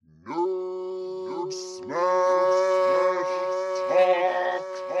Oh,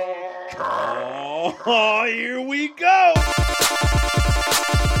 here we go.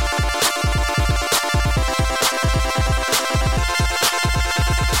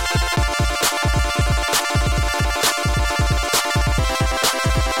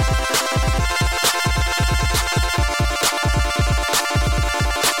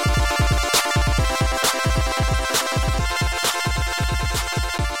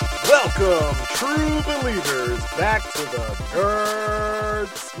 Welcome, true believers, back to the Nerd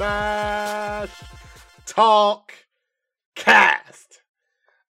Smash Talk Cast.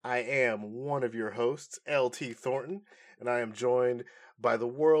 I am one of your hosts, L.T. Thornton, and I am joined by the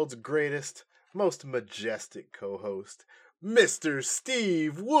world's greatest, most majestic co-host, Mr.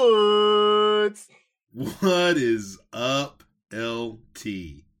 Steve Woods. What is up,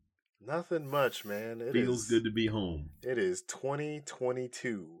 L.T.? Nothing much, man. It feels good to be home. It is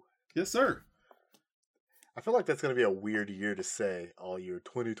 2022. Yes, sir. I feel like that's going to be a weird year to say all year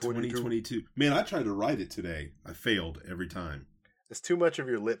 2022. Man, I tried to write it today. I failed every time. It's too much of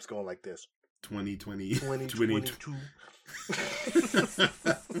your lips going like this. 2022.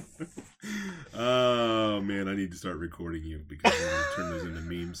 Oh, man, I need to start recording you because I'm going to turn those into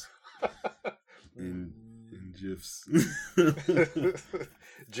memes and GIFs.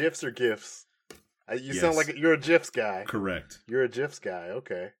 GIFs or GIFs? You sound like you're a GIFs guy. Correct. You're a GIFs guy.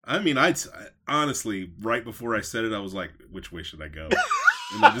 Okay. I mean, I honestly, right before I said it, I was like, which way should I go?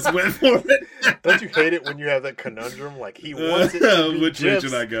 And I just went for it. Don't you hate it when you have that conundrum? Like, he wants it to be which GIFs, way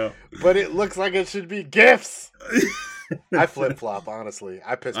should I go? but it looks like it should be GIFs. I flip-flop, hononestly.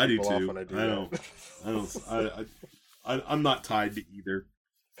 I piss people off when I do that. I'm not tied to either.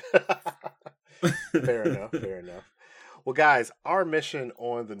 Fair enough. Well, guys, our mission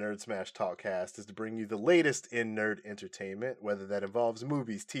on the Nerd Smash Talkcast is to bring you the latest in nerd entertainment, whether that involves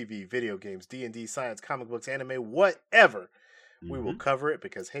movies, TV, video games, D&D, science, comic books, anime, whatever. We will cover it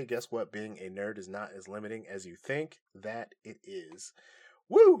because, hey, guess what? Being a nerd is not as limiting as you think that it is.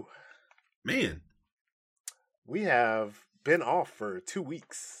 Woo! Man. We have been off for 2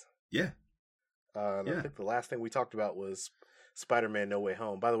 weeks. Yeah. I think the last thing we talked about was Spider-Man No Way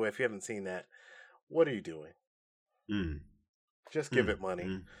Home. By the way, if you haven't seen that, what are you doing? Just give it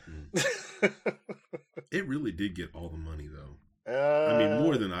money. It really did get all the money, though. I mean,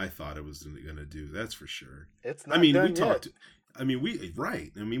 more than I thought it was going to do. That's for sure. It's not. We talked.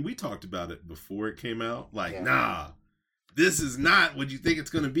 We talked about it before it came out. Like, nah, this is not what you think it's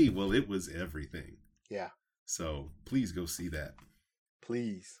going to be. Well, it was everything. Yeah. So please go see that.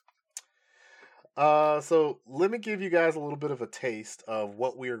 Please. So let me give you guys a little bit of a taste of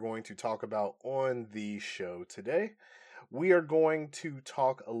what we are going to talk about on the show today. We are going to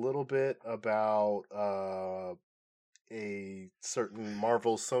talk a little bit about a certain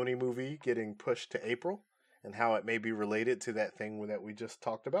Marvel Sony movie getting pushed to April and how it may be related to that thing that we just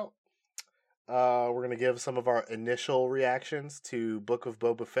talked about. We're going to give some of our initial reactions to Book of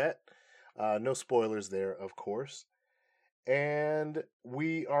Boba Fett. No spoilers there, of course. And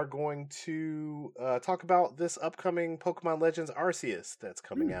we are going to talk about this upcoming Pokemon Legends Arceus that's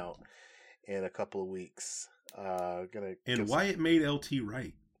coming out in a couple of weeks. Why it made LT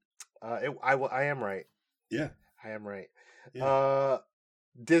right. I am right. Yeah. I am right. Yeah.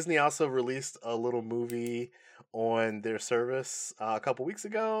 Disney also released a little movie on their service a couple weeks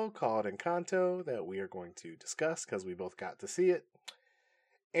ago called Encanto that we are going to discuss because we both got to see it.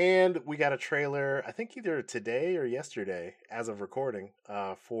 And we got a trailer, I think either today or yesterday, as of recording,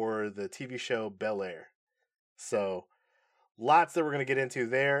 for the TV show Bel-Air. So, lots that we're going to get into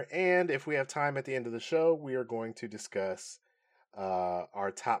there. And if we have time at the end of the show, we are going to discuss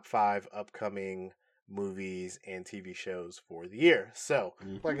our top 5 upcoming movies and TV shows for the year. So,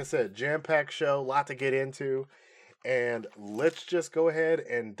 like I said, jam-packed show, lot to get into. And let's just go ahead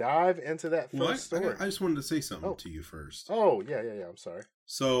and dive into that first story. I just wanted to say something to you first. Oh, yeah. I'm sorry.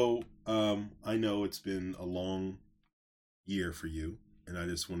 So, I know it's been a long year for you, and I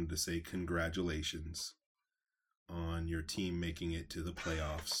just wanted to say congratulations on your team making it to the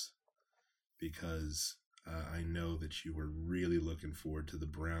playoffs, because I know that you were really looking forward to the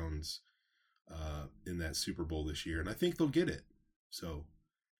Browns in that Super Bowl this year, and I think they'll get it. So,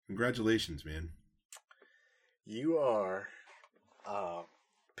 congratulations, man. You are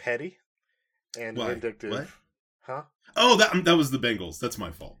petty and vindictive. What? Huh? Oh, that was the Bengals. That's my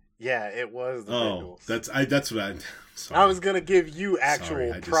fault. Yeah, it was the Bengals. That's what I. Sorry. I was gonna give you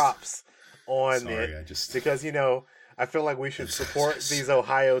actual props on it because I feel like we should support these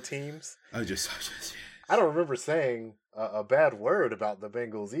Ohio teams. I don't remember saying a bad word about the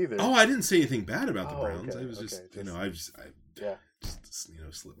Bengals either. Oh, I didn't say anything bad about the Browns. Okay, I was Yeah. Just,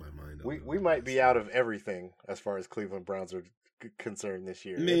 slip my mind. We might be out of everything as far as Cleveland Browns are concerned this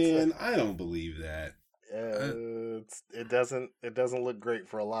year. Man, I don't believe that. It doesn't look great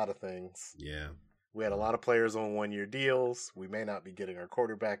for a lot of things. Yeah. We had a lot of players on 1-year deals. We may not be getting our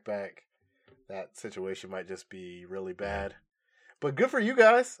quarterback back. That situation might just be really bad. But good for you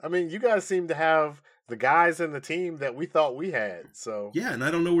guys. I mean, you guys seem to have the guys in the team that we thought we had. So yeah, and I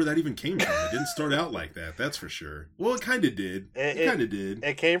don't know where that even came from. It didn't start out like that. That's for sure. Well, it kind of did. It kind of did.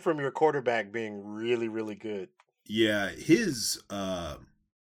 It came from your quarterback being really, really good. Yeah, his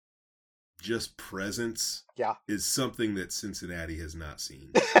just presence is something that Cincinnati has not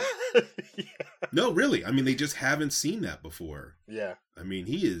seen. Yeah. No, really. I mean, they just haven't seen that before. Yeah. I mean,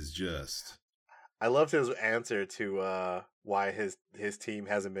 he is just... I loved his answer to why his team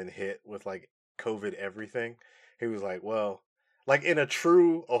hasn't been hit with, like, COVID everything. He was like, well, like in a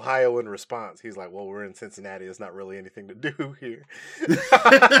true Ohioan response, he's like, well, we're in Cincinnati. There's not really anything to do here.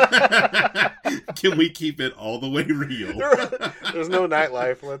 Can we keep it all the way real? There's no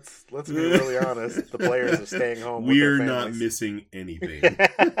nightlife. Let's be really honest. The players are staying home. We're not missing anything.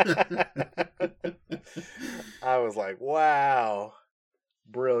 I was like, wow.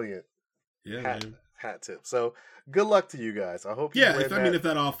 Brilliant. Yeah, hat tip. So good luck to you guys. I hope you if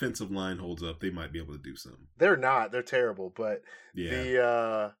that offensive line holds up, they might be able to do something. They're not. They're terrible. But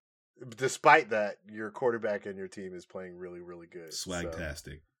despite that, your quarterback and your team is playing really, really good.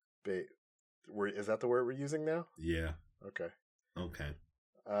 Swagtastic. So, is that the word we're using now? Yeah. Okay.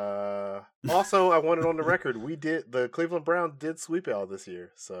 Also, I wanted on the record, the Cleveland Browns did sweep y'all this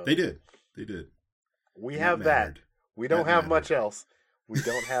year. So They did. We have that. We don't have much else.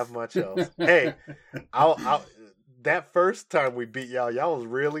 Hey, I'll that first time we beat y'all was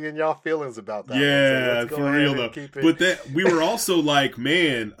really in y'all feelings about that. Yeah, so for real though. But we were also like,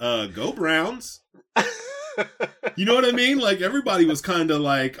 man, go Browns. You know what I mean? Like everybody was kind of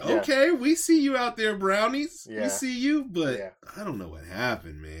like, okay, we see you out there, Brownies. Yeah. We see you, but I don't know what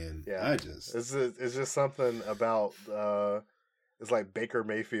happened, man. Yeah, it's just something about. It's like Baker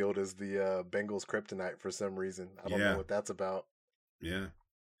Mayfield is the Bengals kryptonite for some reason. I don't know what that's about. Yeah.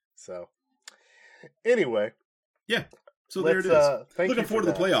 So, anyway. Yeah. So there it is. Looking forward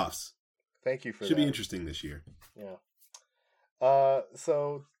to the playoffs. Thank you for that. Should be interesting this year. Yeah.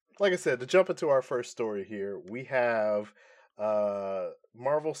 So, like I said, to jump into our first story here, we have Marvel,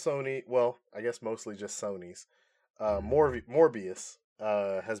 Sony, well, I guess mostly just Sony's. Morbius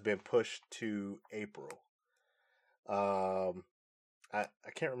has been pushed to April. I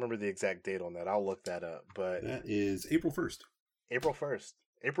can't remember the exact date on that. I'll look that up. But that is April 1st. April 1st.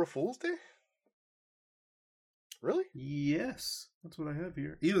 April Fool's Day? Really? Yes. That's what I have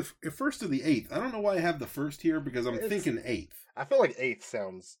here. Either 1st or the 8th. I don't know why I have the 1st here because I'm thinking 8th. I feel like 8th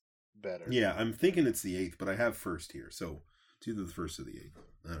sounds better. Yeah, I'm thinking it's the 8th, but I have 1st here. So it's either the 1st or the 8th.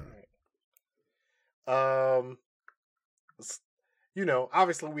 I don't know.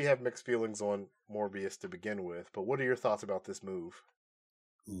 Obviously we have mixed feelings on Morbius to begin with, but what are your thoughts about this move?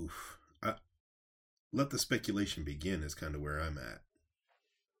 Oof. Let the speculation begin is kind of where I'm at.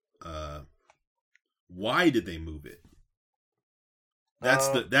 Why did they move it? That's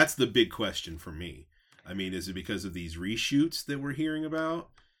the big question for me. I mean, is it because of these reshoots that we're hearing about?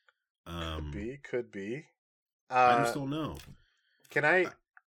 Could be. I just don't know.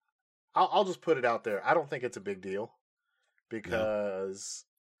 I'll just put it out there. I don't think it's a big deal because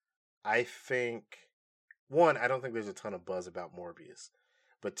I think, one, I don't think there's a ton of buzz about Morbius,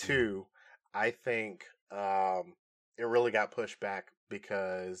 but two, I think it really got pushed back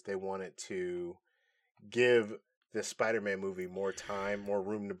because they wanted to give this Spider-Man movie more time, more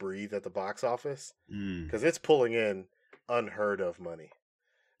room to breathe at the box office because it's pulling in unheard of money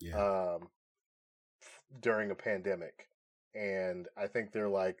during a pandemic. And I think they're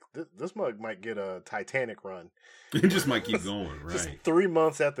like, this might get a Titanic run. It just might keep going, right? Just 3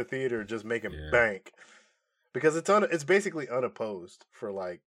 months at the theater, just making bank. Because it's basically unopposed for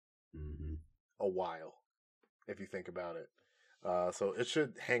like a while, if you think about it. So it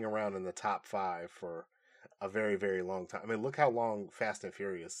should hang around in the top 5 for a very, very long time. I mean, look how long Fast and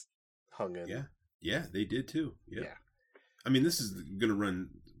Furious hung in. Yeah, they did too. Yeah. I mean, this is going to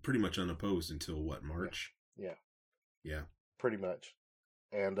run pretty much unopposed until what, March? Yeah. Pretty much.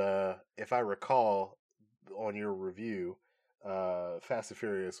 And if I recall on your review, Fast and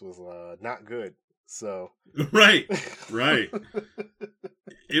Furious was not good. So right.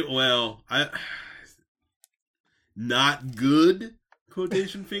 Not good,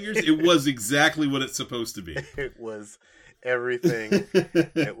 quotation fingers. It was exactly what it's supposed to be. It was everything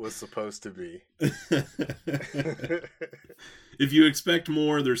it was supposed to be. If you expect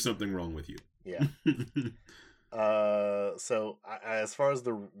more, there's something wrong with you. Yeah. As far as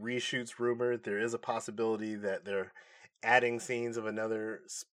the reshoots rumored, there is a possibility that they're adding scenes of another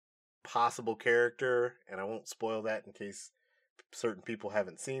possible character, and I won't spoil that in case certain people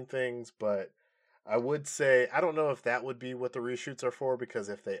haven't seen things, but I would say I don't know if that would be what the reshoots are for, because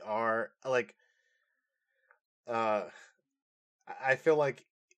if they are, like, uh I feel like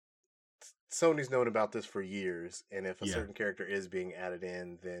Sony's known about this for years, and if a Yeah. certain character is being added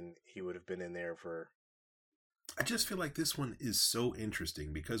in, then he would have been in there for. I just feel like this one is so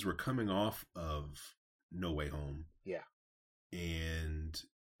interesting because we're coming off of No Way Home. Yeah. And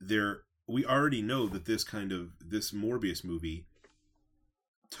we already know that this Morbius movie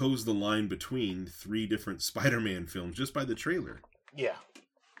toes the line between 3 different Spider-Man films just by the trailer. Yeah.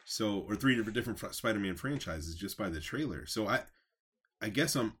 So, or 3 different Spider-Man franchises just by the trailer. So I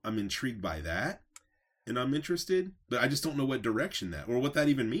guess I'm intrigued by that, and I'm interested, but I just don't know what direction that or what that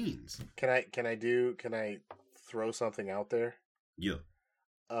even means. Can I throw something out there? Yeah.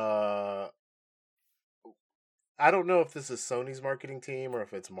 I don't know if this is Sony's marketing team or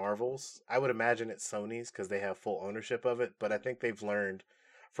if it's Marvel's. I would imagine it's Sony's because they have full ownership of it, but I think they've learned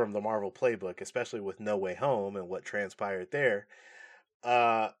from the Marvel playbook, especially with No Way Home and what transpired there.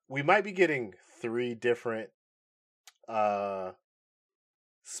 We might be getting 3 different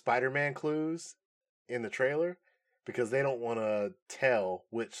Spider-Man clues in the trailer because they don't want to tell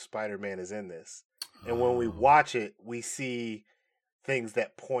which Spider-Man is in this. And when we watch it, we see things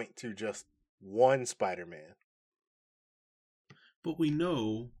that point to just one Spider-Man. But we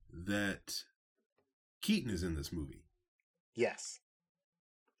know that Keaton is in this movie. Yes.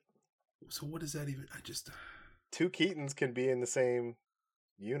 So what does that even... 2 Keatons can be in the same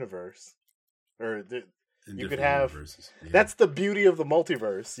universe. Or you could have... Yeah. That's the beauty of the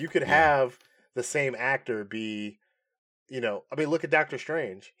multiverse. You could have the same actor be... look at Doctor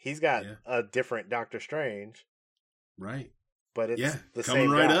Strange. He's got a different Doctor Strange. Right. But it's the coming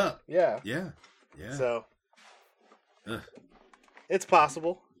same right guy. up. Yeah. Yeah. So... It's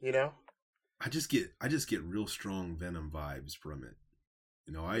possible, I just get real strong Venom vibes from it.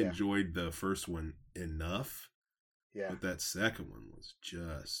 I enjoyed the first one enough. Yeah. But that second one was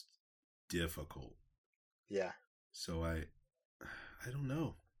just difficult. Yeah. So I don't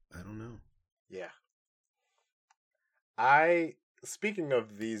know. Yeah. Speaking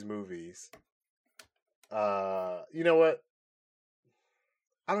of these movies, you know what?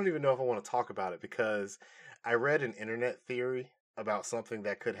 I don't even know if I want to talk about it because I read an internet theory about something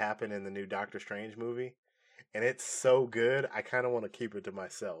that could happen in the new Doctor Strange movie, and it's so good, I kind of want to keep it to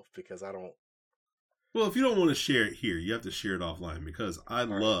myself because I don't... Well, if you don't want to share it here, you have to share it offline because I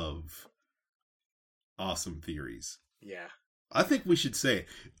love awesome theories. Yeah. I think we should say it.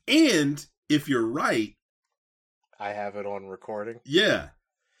 And if you're right... I have it on recording. Yeah.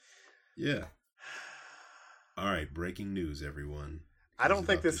 All right, breaking news, everyone. I don't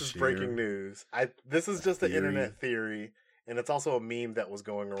think this is breaking news. This is just an internet theory, and it's also a meme that was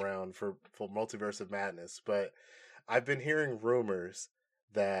going around for Multiverse of Madness. But I've been hearing rumors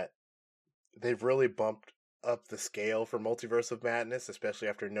that they've really bumped up the scale for Multiverse of Madness, especially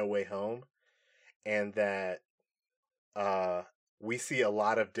after No Way Home, and that we see a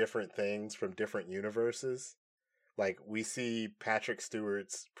lot of different things from different universes. Like, we see Patrick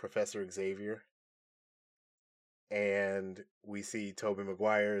Stewart's Professor Xavier, and we see Tobey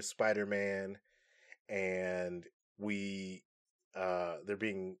Maguire's Spider-Man, and they're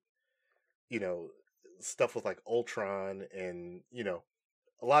being, stuff with like Ultron and,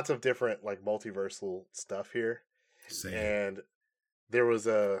 lots of different like multiversal stuff here. And there was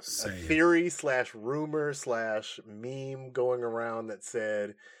a theory / rumor / meme going around that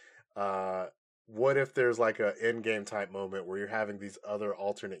said, what if there's like a Endgame type moment where you're having these other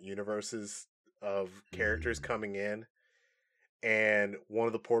alternate universes of characters coming in, and one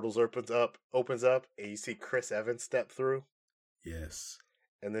of the portals opens up, and you see Chris Evans step through. Yes.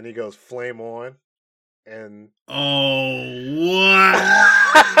 And then he goes flame on, and wow!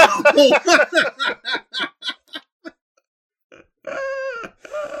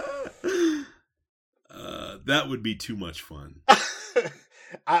 That would be too much fun.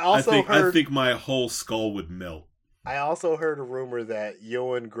 I think my whole skull would melt. I also heard a rumor that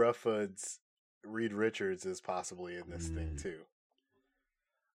Ioan Gruffudd's Reed Richards is possibly in this thing too.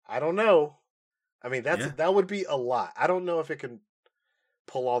 I don't know. I mean, that would be a lot. I don't know if it can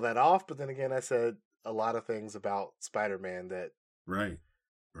pull all that off, but then again, I said a lot of things about Spider-Man that right.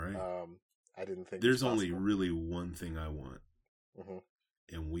 I didn't think there's only really one thing I want,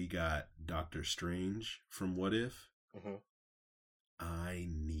 and we got Doctor Strange from What If. I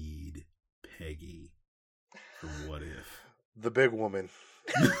need Peggy from What If. The big woman.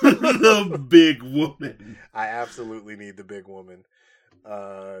 The big woman. I absolutely need the big woman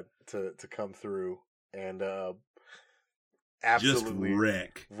to come through and absolutely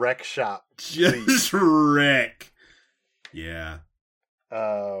just wreck shop. Just wreck. Yeah.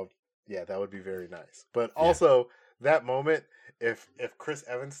 Yeah, that would be very nice. But also that moment, if Chris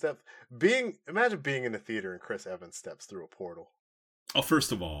Evans imagine being in the theater and Chris Evans steps through a portal. Oh,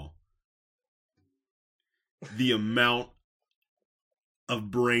 first of all, the amount of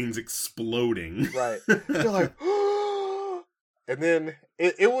brains exploding. Right. You're like, and then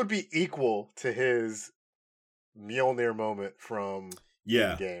it would be equal to his Mjolnir moment from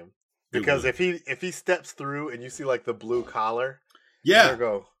Endgame. Because if he steps through and you see like the blue collar, there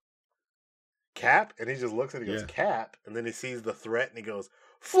go Cap, and he just looks and he goes Cap, and then he sees the threat and he goes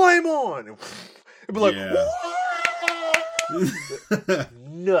flame on, and it'd be like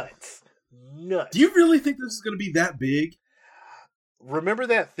nuts. Do you really think this is going to be that big? Remember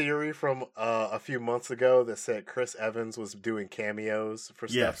that theory from a few months ago that said Chris Evans was doing cameos for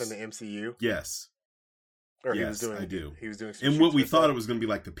stuff in the MCU? Yes. Or yes, he was doing, I do. He was doing some and what we thought it was going to be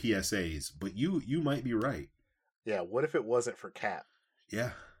like the PSAs, but you might be right. Yeah, what if it wasn't for Cap?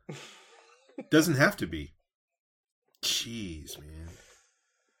 Yeah. Doesn't have to be. Jeez, man.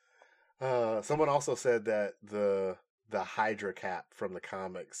 Someone also said that the Hydra Cap from the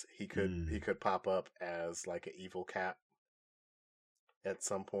comics, he could pop up as like an evil Cap at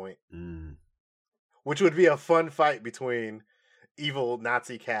some point. Which would be a fun fight between evil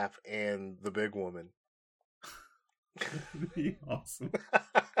Nazi Cap and the big woman. That would be awesome.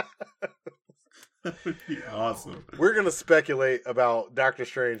 That would be awesome. We're going to speculate about Doctor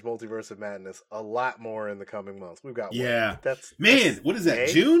Strange Multiverse of Madness a lot more in the coming months. We've got that's what is that?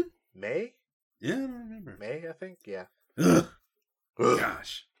 May? June? May? Yeah, I don't remember. May, I think. Yeah. Ugh.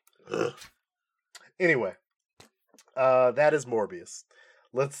 Gosh. Ugh. Anyway, that is Morbius.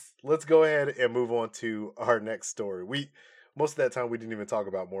 Let's go ahead and move on to our next story. Most of that time we didn't even talk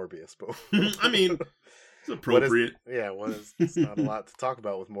about Morbius, but I mean, it's appropriate. It's not a lot to talk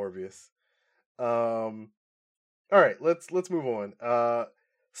about with Morbius. All right, let's move on.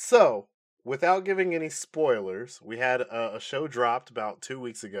 So without giving any spoilers, we had a show dropped about 2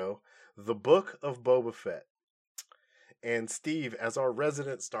 weeks ago, The Book of Boba Fett. And Steve, as our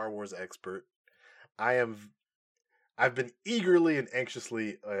resident Star Wars expert, I've been eagerly and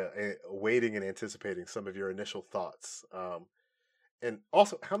anxiously waiting and anticipating some of your initial thoughts. And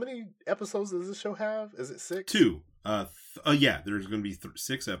also, how many episodes does this show have? Is it 6? 2. There's going to be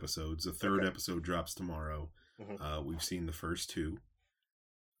 6 episodes. The third episode drops tomorrow. Mm-hmm. We've seen the first 2.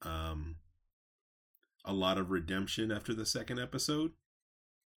 A lot of redemption after the second episode,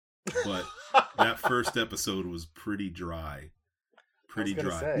 but that first episode was pretty dry. Pretty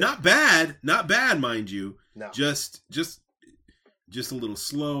dry. Not bad, mind you. No. Just a little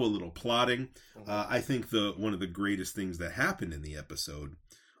slow, a little plodding. Mm-hmm. I think one of the greatest things that happened in the episode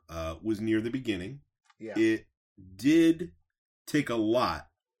was near the beginning. Yeah. It did take a lot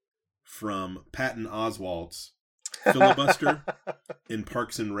from Patton Oswalt's filibuster in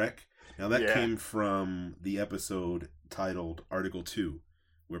Parks and Rec. Now that came from the episode titled Article 2,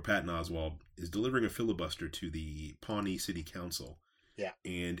 where Patton Oswalt is delivering a filibuster to the Pawnee City Council. Yeah.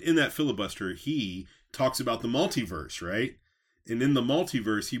 And in that filibuster, he talks about the multiverse, right? And in the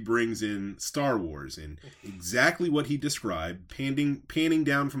multiverse, he brings in Star Wars and exactly what he described, panning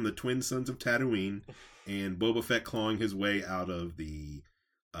down from the twin sons of Tatooine and Boba Fett clawing his way out of the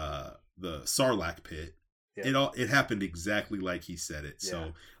Sarlacc pit. Yeah. It happened exactly like he said it. Yeah.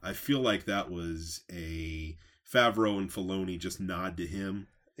 So I feel like that was a Favreau and Filoni just nod to him.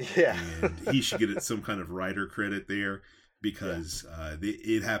 Yeah. And he should get some kind of writer credit there because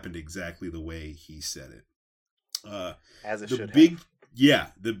it happened exactly the way he said it. As it should have. Yeah,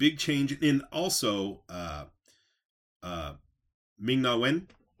 the big change. And also, Ming-Na Wen,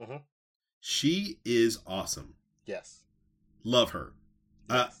 she is awesome. Yes. Love her.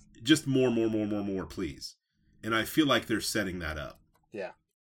 Yes. Just more, please. And I feel like they're setting that up. Yeah.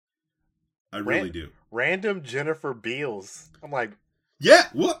 I really do. Random Jennifer Beals. I'm like... Yeah,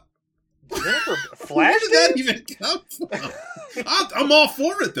 what? Jennifer Flash? Where did that even come from? I'm all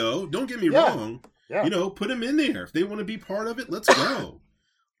for it, though. Don't get me wrong. Yeah. Put them in there. If they want to be part of it, let's go.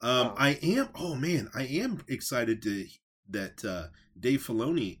 I am excited that Dave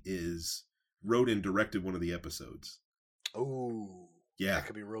Filoni wrote and directed one of the episodes. Oh. Yeah. That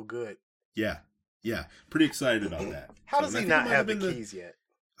could be real good. Yeah. Yeah. Pretty excited about that. How does he not have the keys yet?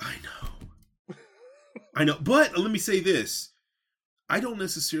 I know. But let me say this. I don't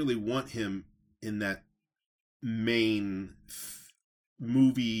necessarily want him in that main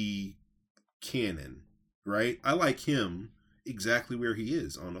movie canon, right? I like him exactly where he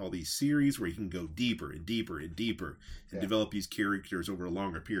is on all these series where he can go deeper and deeper and deeper and develop these characters over a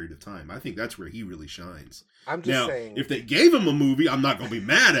longer period of time. I think that's where he really shines. I'm just saying, if they gave him a movie, I'm not going to be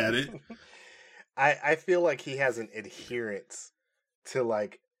mad at it. I feel like he has an adherence to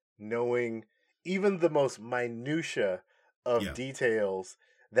like knowing even the most minutia of details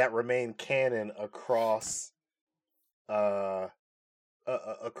that remain canon across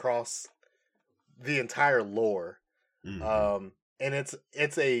across the entire lore. Mm-hmm. And it's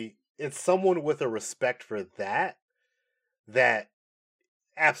someone with a respect for that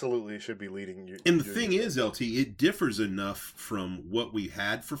absolutely should be leading you. And the thing is, LT, it differs enough from what we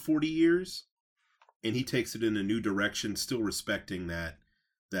had for 40 years, and he takes it in a new direction, still respecting that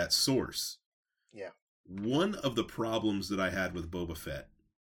source. Yeah. One of the problems that I had with Boba Fett,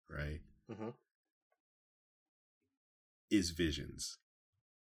 right, is visions.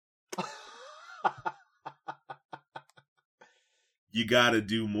 You got to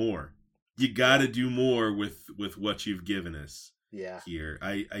do more. You got to do more with what you've given us. Yeah. Here,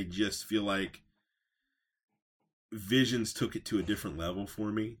 I just feel like Visions took it to a different level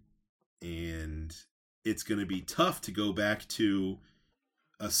for me, and it's going to be tough to go back to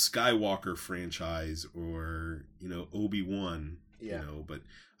a Skywalker franchise or Obi-Wan. Yeah. But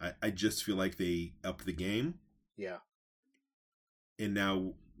I just feel like they upped the game. Yeah. And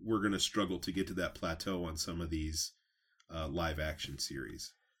now we're going to struggle to get to that plateau on some of these live action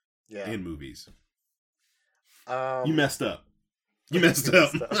series and movies. You messed up.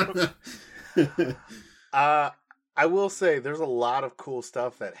 I will say there's a lot of cool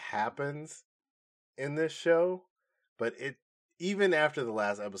stuff that happens in this show, but it even after the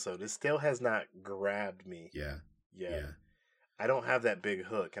last episode, it still has not grabbed me. Yeah. I don't have that big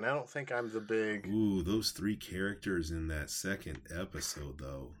hook, and I don't think I'm the big... Ooh, those 3 characters in that second episode,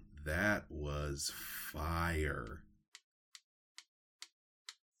 though. That was fire.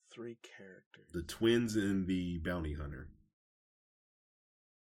 3 characters. The twins and the bounty hunter.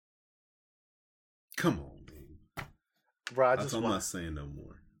 Come on, man. Bro, I'm not saying no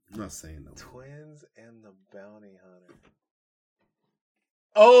more. Twins and the bounty hunter.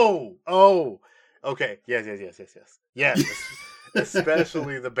 Oh! Okay, yes.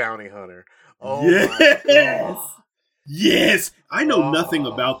 Especially the bounty hunter. Oh my God. Yes! I know nothing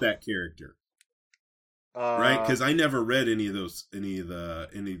about that character. Right? Because I never read any of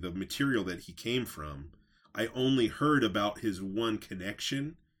the material that he came from. I only heard about his one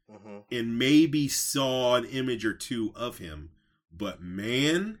connection and maybe saw an image or 2 of him. But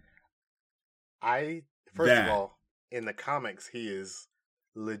man, first of all, in the comics, he is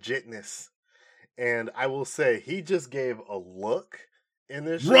legitness. And I will say, he just gave a look in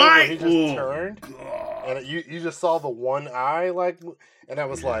this show where he just turned. And you just saw the one eye, and I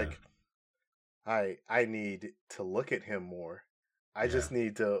was like, I need to look at him more. I just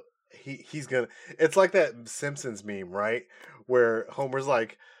need to. He's gonna. It's like that Simpsons meme, right? Where Homer's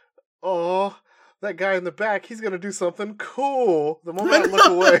like, "Oh, that guy in the back, he's gonna do something cool." The moment I look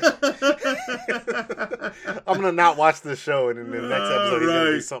away, I'm gonna not watch this show, and in the next episode, he's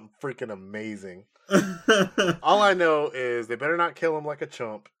gonna do something freaking amazing. All I know is they better not kill him like a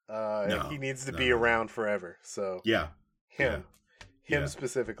chump. He needs to be around forever. So him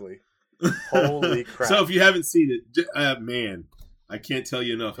specifically. Holy crap! So if you haven't seen it, man, I can't tell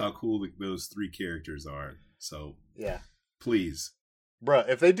you enough how cool those 3 characters are. So please, bruh,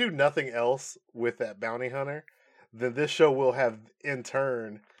 if they do nothing else with that bounty hunter, then this show will have in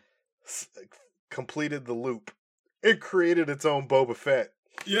turn completed the loop. It created its own Boba Fett.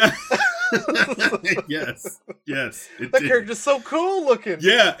 Yeah. yes. That character's so cool looking.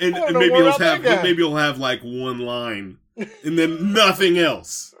 Yeah, and maybe he'll have like one line, and then nothing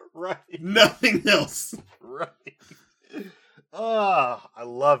else. Right. Nothing else. Right. I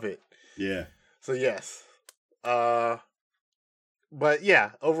love it. Yeah. So yes. But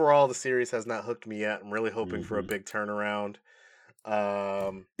yeah, overall the series has not hooked me yet. I'm really hoping for a big turnaround.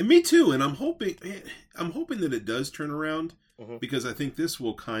 And me too, and I'm hoping that it does turn around because I think this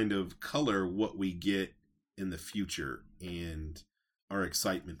will kind of color what we get in the future and our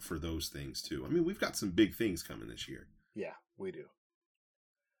excitement for those things too. I mean, we've got some big things coming this year. Yeah, we do.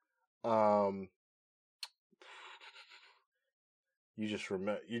 You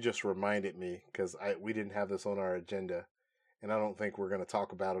just reminded me because we didn't have this on our agenda, and I don't think we're going to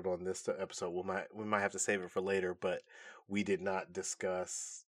talk about it on this episode. We might have to save it for later, but we did not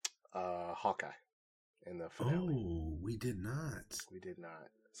discuss Hawkeye in the finale. Oh, we did not. We did not.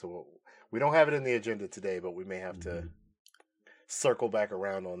 So we don't have it in the agenda today, but we may have to circle back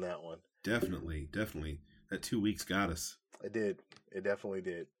around on that one. Definitely. That 2 weeks got us. It did. It definitely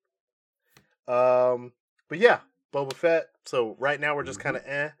did. But yeah, Boba Fett. So right now we're just kind of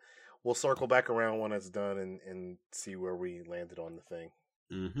We'll circle back around when it's done and see where we landed on the thing.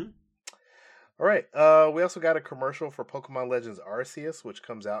 Mm-hmm. All right. We also got a commercial for Pokemon Legends Arceus, which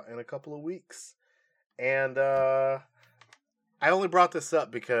comes out in a couple of weeks. And I only brought this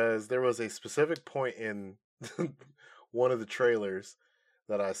up because there was a specific point in one of the trailers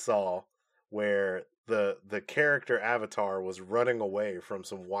that I saw where the character avatar was running away from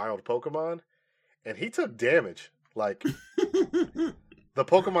some wild Pokemon, and he took damage. Like, the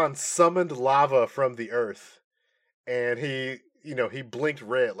Pokemon summoned lava from the earth, and he blinked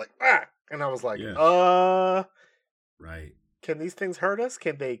red, like, ah! And I was like, right. Can these things hurt us?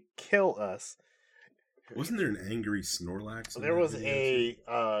 Can they kill us? Wasn't there an angry Snorlax? There was a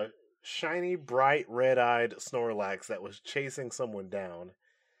shiny, bright, red-eyed Snorlax that was chasing someone down.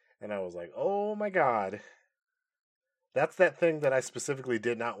 And I was like, oh my god. That's that thing that I specifically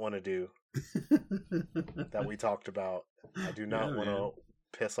did not want to do. That we talked about. I do not want to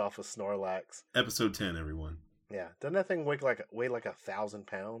piss off a Snorlax. Episode 10, everyone. Yeah. Doesn't that thing weigh like 1,000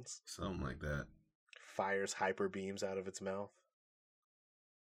 pounds? Something like that. Fires hyper beams out of its mouth.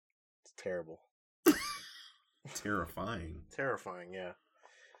 It's terrible. Terrifying. Terrifying, yeah.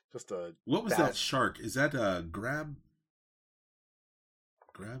 Just a... What was that shark? Is that a Grabdos?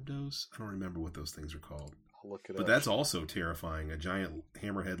 I don't remember what those things are called. I'll look it up. But that's also terrifying. A giant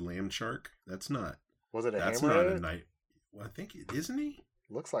hammerhead land shark? That's not... Was it a hammerhead? That's not a night... Well, I think it... Isn't he?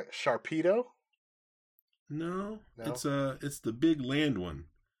 Looks like Sharpedo? No. It's the big land one.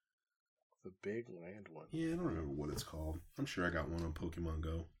 The big land one. Yeah, I don't remember what it's called. I'm sure I got one on Pokemon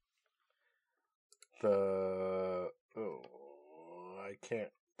Go. I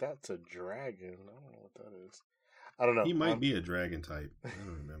can't. That's a dragon. I don't know what that is. I don't know. He might be a dragon type. I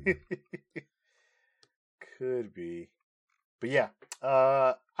don't remember. Could be. But yeah,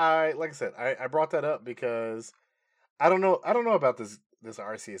 I brought that up because I don't know about this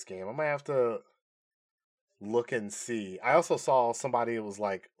Arceus game. I might have to look and see. I also saw somebody was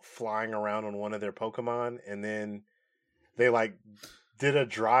like flying around on one of their Pokemon, and then they like did a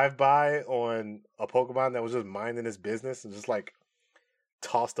drive-by on a Pokemon that was just minding his business and just like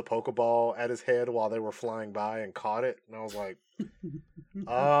tossed a Pokeball at his head while they were flying by and caught it. And I was like,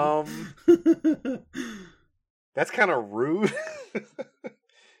 that's kind of rude.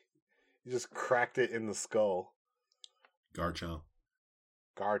 You just cracked it in the skull. Garchomp.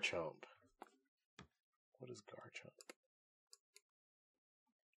 Garchomp. What is Garchomp?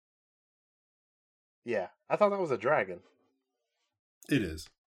 Yeah, I thought that was a dragon. It is.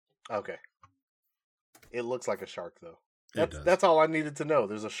 Okay. It looks like a shark, though. It does. That's all I needed to know.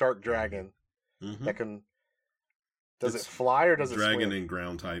 There's a shark dragon that can... Does it fly or does it swim? Dragon and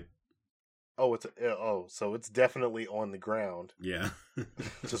ground type. Oh, so it's definitely on the ground. Yeah.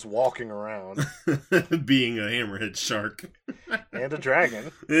 Just walking around. Being a hammerhead shark. And a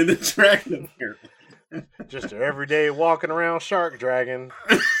dragon. And a dragon, apparently. Just an everyday walking around shark dragon.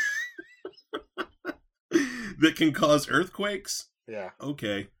 That can cause earthquakes? Yeah.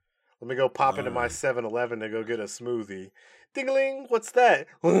 Okay. Let me go pop into my 7-Eleven to go get a smoothie. Ding-a-ling, what's that?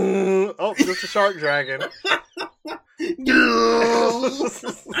 Oh, just a shark dragon.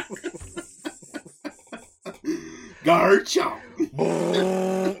 Garchomp.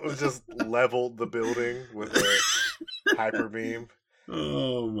 It just leveled the building with a hyper beam.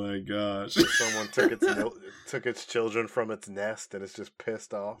 Oh my gosh. Someone took its children from its nest and it's just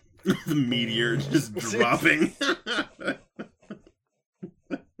pissed off. The meteor just dropping.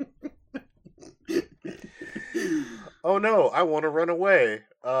 Oh no, I want to run away.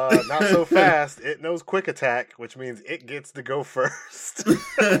 Not so fast. It knows quick attack, which means it gets to go first.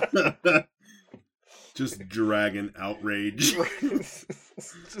 Just dragon outrage.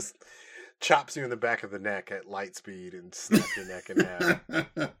 Just chops you in the back of the neck at light speed and snaps your neck in half.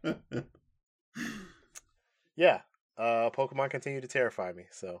 Yeah. Pokemon continue to terrify me,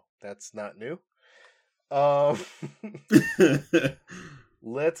 so that's not new.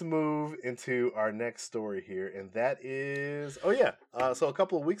 Let's move into our next story here, and that is... Oh, yeah. So a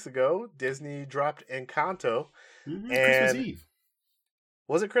couple of weeks ago, Disney dropped Encanto. And Christmas Eve.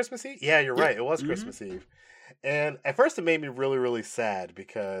 Was it Christmas Eve? Yeah, you're right. It was Christmas Eve. And at first it made me really, really sad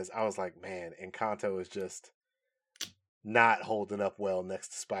because I was like, man, Encanto is just not holding up well next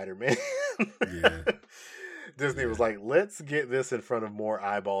to Spider-Man. Yeah. Disney was like, let's get this in front of more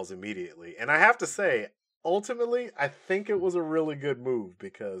eyeballs immediately. And I have to say, ultimately, I think it was a really good move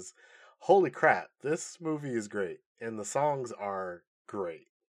because, holy crap, this movie is great. And the songs are great.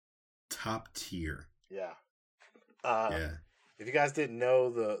 Top tier. Yeah. Yeah. If you guys didn't know,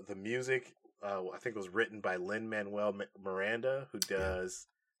 the music, I think it was written by Lin-Manuel Miranda, who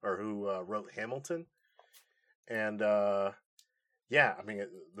wrote Hamilton. And yeah, I mean,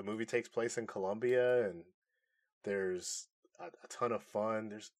 the movie takes place in Colombia, and there's a ton of fun.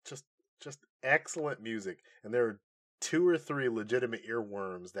 There's just excellent music, and there are 2 or 3 legitimate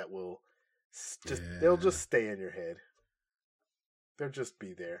earworms that will they'll just stay in your head. They'll just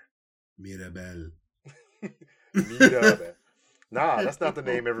be there. Mirabel. Mirabel. Nah, that's not the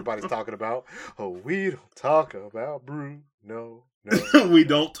name everybody's talking about. Oh, we don't talk about Bruno. No. We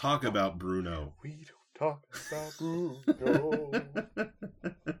don't talk about Bruno. We don't talk about Bruno.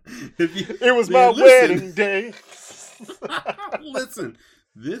 It was my wedding day. Listen,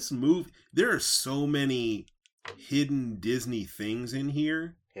 this movie, there are so many hidden Disney things in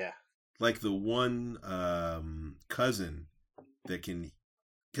here. Yeah. Like the one cousin that can,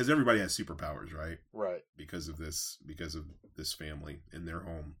 because everybody has superpowers, right? Right. Because of this family in their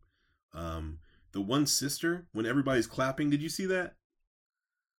home. The one sister, when everybody's clapping, did you see that?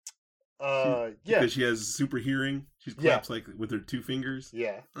 Yeah. Because she has super hearing. She claps like with her 2 fingers.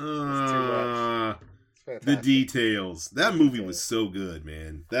 Yeah. It's too much. It's The details. That movie was so good,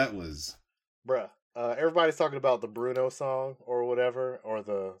 man. That was... Bruh. Everybody's talking about the Bruno song or whatever, or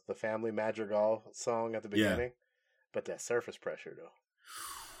the Family Madrigal song at the beginning. Yeah. But that surface pressure, though.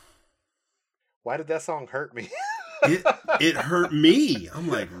 Why did that song hurt me? It hurt me. I'm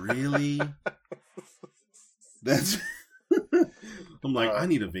like, really? That's... I'm like, I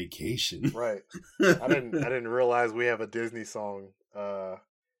need a vacation. Right. I didn't realize we have a Disney song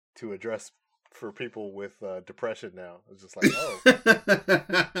to address for people with depression now. It's just like,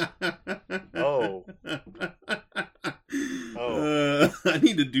 I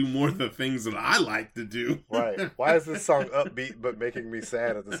need to do more of the things that I like to do. Right. Why is this song upbeat but making me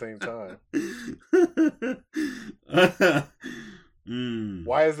sad at the same time?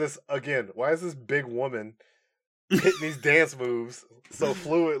 Why is this big woman hitting these dance moves so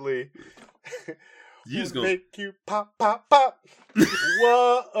fluidly? You just make you pop, pop, pop.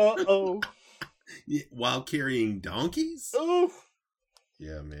 Whoa. While carrying donkeys? Ooh.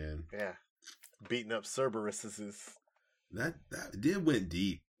 Yeah, man. Yeah. Beating up Cerberuses. That did went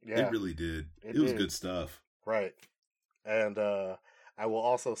deep. Yeah. It really did. It was good stuff. Right. And I will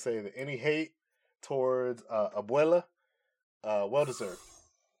also say that any hate towards Abuela, well deserved.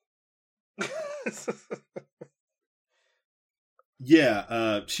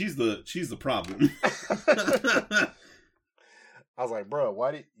 Yeah, she's the problem. I was like, bro,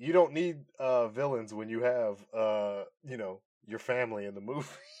 why you don't need villains when you have your family in the movie.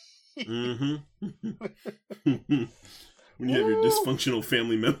 Mm-hmm. When you have your dysfunctional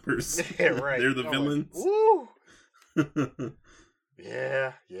family members. Yeah, right. They're the villains. Like, woo!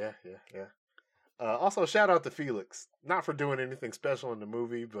 Yeah. Also, shout out to Felix. Not for doing anything special in the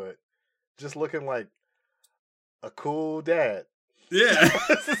movie, but just looking like a cool dad. Yeah.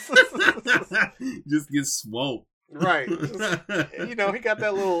 Just get swole. Right. Just, he got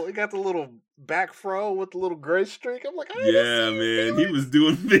the little back fro with the little gray streak. I'm like, yeah, man. He was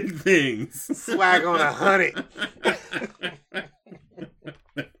doing big things. Swag on 100.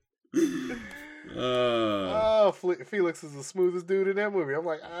 Felix is the smoothest dude in that movie. I'm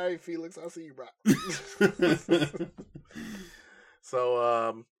like, all right, Felix, I'll see you, bro.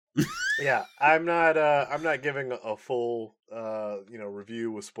 So, yeah, I'm not giving a full,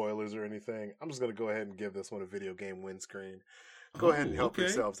 review with spoilers or anything. I'm just going to go ahead and give this one a video game windscreen. Go ahead and help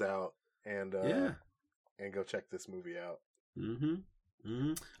yourselves out and go check this movie out.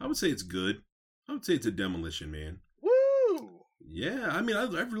 Mm-hmm. I would say it's good. I would say it's a demolition, man. Woo! Yeah, I mean, I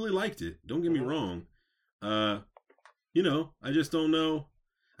really liked it. Don't get me wrong. I just don't know.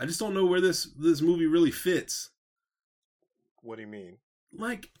 I just don't know where this movie really fits. What do you mean?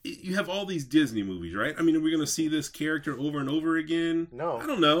 Like, you have all these Disney movies, right? I mean, are we going to see this character over and over again? No. I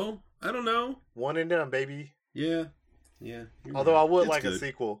don't know. One and done, baby. Yeah. Although I would like a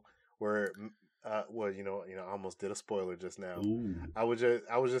sequel where, I almost did a spoiler just now. Ooh. I would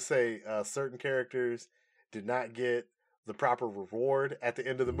just say certain characters did not get the proper reward at the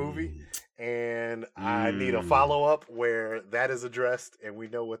end of the movie, and I need a follow-up where that is addressed and we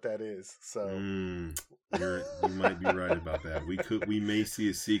know what that is. So you might be right about that. We may see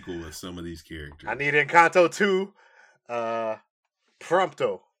a sequel with some of these characters. I need Encanto 2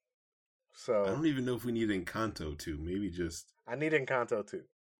 prompto. So I don't even know if we need Encanto 2. Maybe just I need Encanto 2.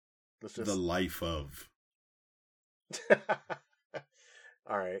 Let's just the life of.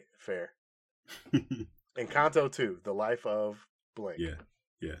 All right, fair. Encanto 2, The Life of Blank.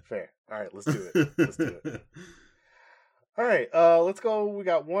 Yeah. Fair. All right, let's do it. All right, let's go. We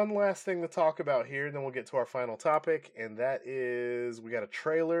got one last thing to talk about here, and then we'll get to our final topic, and that is we got a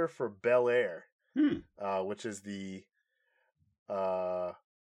trailer for Bel-Air, which is the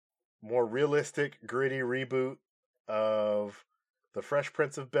more realistic, gritty reboot of the Fresh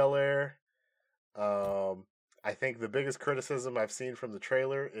Prince of Bel-Air. I think the biggest criticism I've seen from the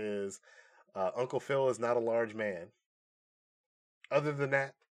trailer is Uncle Phil is not a large man. Other than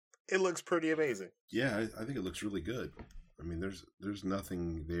that, it looks pretty amazing. Yeah, I think it looks really good. I mean, there's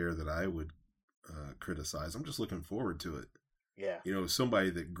nothing there that I would criticize. I'm just looking forward to it. Yeah. You know, somebody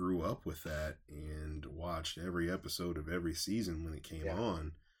that grew up with that and watched every episode of every season when it came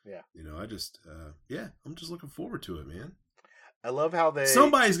on. Yeah. You know, I just, I'm just looking forward to it, man. I love how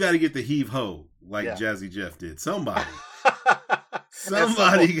Somebody's got to get the heave ho like Jazzy Jeff did. Somebody. It's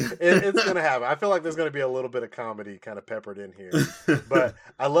going to happen. I feel like there's going to be a little bit of comedy kind of peppered in here. But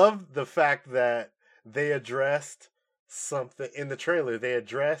I love the fact that they addressed something in the trailer. They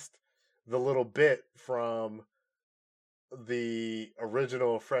addressed the little bit from the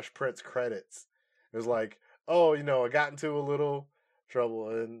original Fresh Prince credits. It was like, oh, you know, I got into a little trouble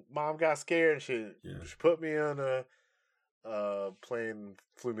and mom got scared and she put me on a plane,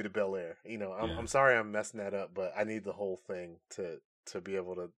 flew me to Bel-Air. You know, I'm sorry I'm messing that up, but I need the whole thing to be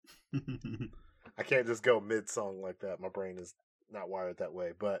able to I can't just go mid-song like that. My brain is not wired that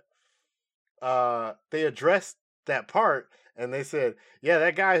way. But they addressed that part and they said, yeah,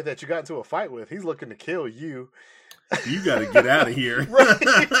 that guy that you got into a fight with, he's looking to kill you. You got to get out of here.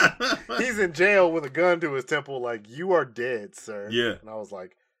 He's in jail with a gun to his temple like, you are dead, sir. Yeah. And I was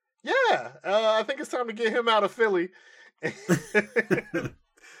like, yeah, I think it's time to get him out of Philly.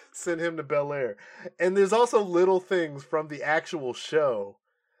 Send him to Bel-Air. And there's also little things from the actual show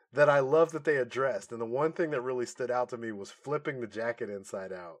that I love that they addressed. And the one thing that really stood out to me was flipping the jacket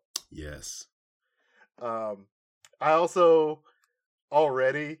inside out. Yes. I also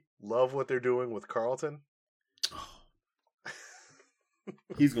already love what they're doing with Carlton.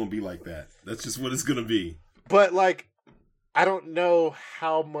 He's going to be like that. That's just what it's going to be. But, like, I don't know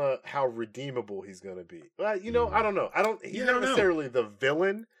how redeemable he's going to be. Well, you know, I don't know. He's not necessarily the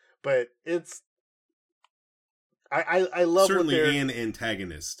villain, but it's... I love certainly an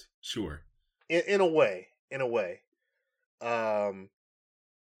antagonist, sure. In a way. And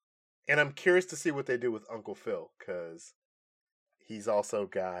I'm curious to see what they do with Uncle Phil, because he's also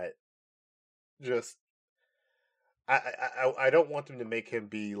got just... I don't want them to make him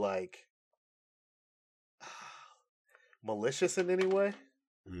be, like, malicious in any way.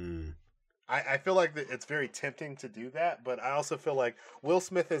 I feel like it's very tempting to do that, but I also feel like Will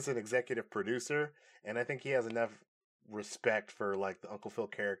Smith is an executive producer, and I think he has enough respect for, like, the Uncle Phil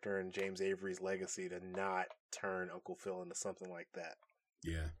character and James Avery's legacy to not turn Uncle Phil into something like that.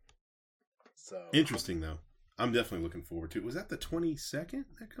 Yeah. So interesting, though. I'm definitely looking forward to it. Was that the 22nd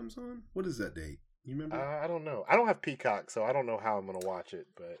that comes on? What is that date? You remember? I don't know. I don't have Peacock, so I don't know how I'm going to watch it.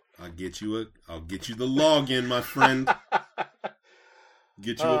 But I'll get you the login, my friend.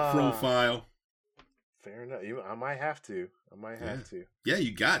 Get you a profile. Fair enough. I might have to. Yeah,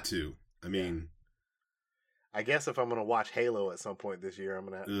 you got to. I mean, I guess if I'm going to watch Halo at some point this year, I'm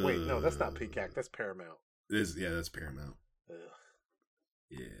going to... Wait, no, that's not Peacock. That's Paramount. That's Paramount. Ugh.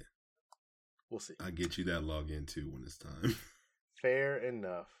 Yeah. We'll see. I'll get you that login, too, when it's time. Fair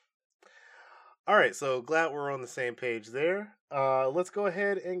enough. All right, so glad we're on the same page there. Let's go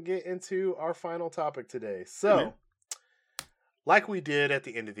ahead and get into our final topic today. So, like we did at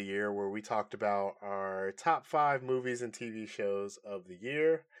the end of the year, where we talked about our top 5 movies and TV shows of the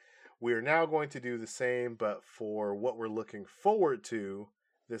year, we are now going to do the same, but for what we're looking forward to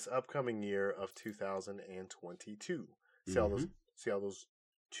this upcoming year of 2022. See all those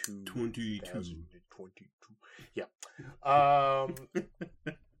 22. Yeah.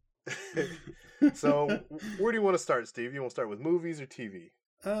 So, where do you want to start, Steve? You want to start with movies or TV?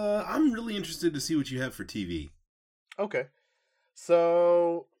 I'm really interested to see what you have for TV. Okay.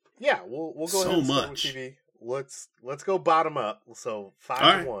 So, yeah, we'll go ahead and start with TV. Let's go bottom up. So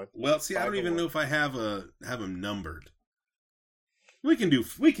 5 to 1. Well, see, I don't even know if I have them numbered. We can do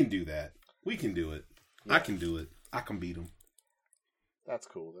that. We can do it. Yeah. I can do it. I can beat them. That's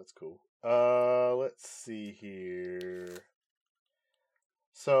cool. Let's see here.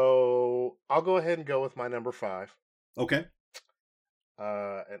 So I'll go ahead and go with my number 5. Okay.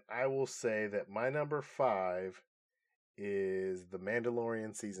 And I will say that my number 5 is The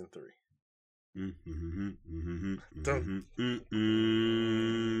Mandalorian Season 3.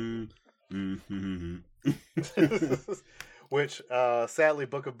 Which, sadly,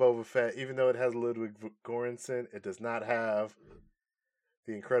 Book of Boba Fett, even though it has Ludwig Göransson, it does not have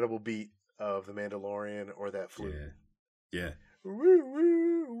the incredible beat of The Mandalorian or that flute. Yeah. I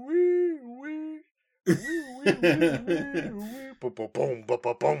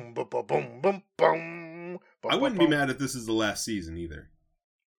wouldn't be mad if this is the last season either.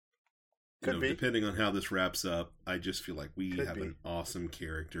 Could be. depending on how this wraps up, I just feel like we Could have be. an awesome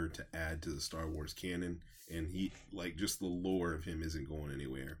character to add to the Star Wars canon, and he just the lore of him isn't going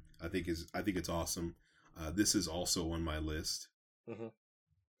anywhere. I think it's awesome. This is also on my list. Mm-hmm.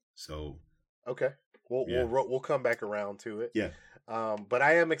 So okay, we'll come back around to it. Yeah. But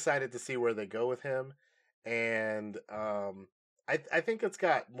I am excited to see where they go with him, and I think it's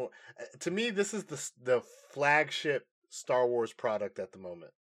got more. To me, this is the flagship Star Wars product at the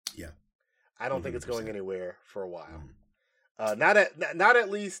moment. Yeah, I don't think it's going anywhere for a while. Mm. Not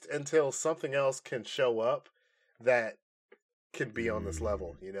at least until something else can show up that can be on this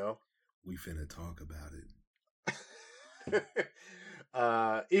level. You know, we finna talk about it.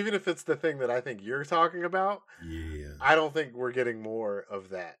 Even if it's the thing that I think you're talking about, I don't think we're getting more of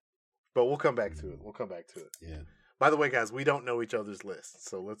that. But we'll come back to it. We'll come back to it. Yeah. By the way, guys, we don't know each other's lists,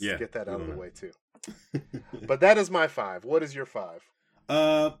 so let's get that out of the way too. But But that is my 5. What is your 5?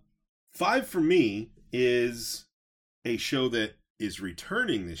 5 for me is a show that is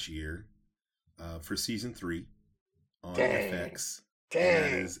returning this year for season 3 on FX. Dang. And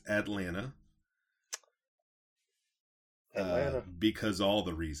that is Atlanta. Because all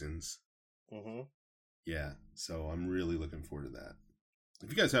the reasons. Mm-hmm. Yeah, so I'm really looking forward to that. If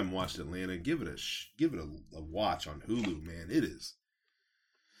you guys haven't watched Atlanta, give it a watch on Hulu, man. It is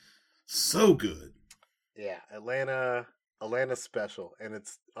so good. Yeah, Atlanta's special, and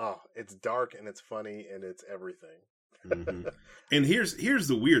it's dark and it's funny and it's everything. Mm-hmm. And here's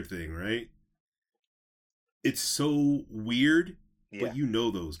the weird thing, right? It's so weird, but you know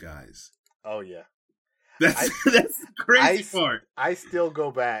those guys. Oh yeah. That's the crazy part. I still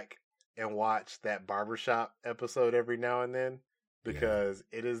go back and watch that barbershop episode every now and then because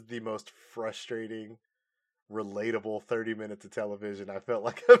it is the most frustrating, relatable 30 minutes of television I felt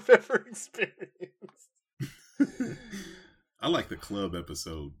like I've ever experienced. I like the club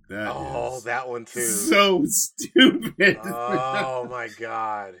episode. That one too. So stupid. Oh my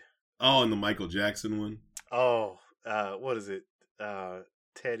god. Oh, and the Michael Jackson one. Oh, what is it?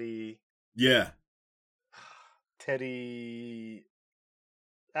 Teddy. Yeah. Teddy.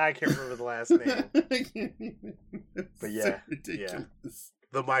 I can't remember the last name. But yeah, ridiculous.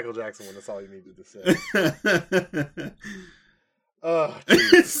 The Michael Jackson one. That's all you needed to say. Oh,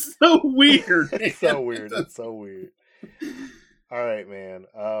 it's so weird. It's so weird. It's so weird. All right, man.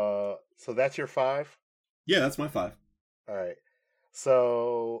 So that's your 5? Yeah, that's my 5. All right.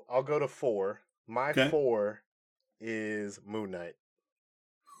 So I'll go to 4. My 4 is Moon Knight.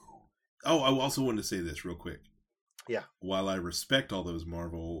 Oh, I also wanted to say this real quick. Yeah. While I respect all those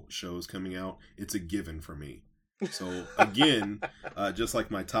Marvel shows coming out, it's a given for me. So again, just like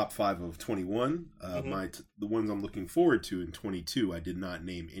my top 5 of 21, the ones I'm looking forward to in 22, I did not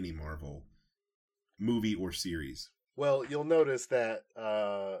name any Marvel movie or series. Well, you'll notice that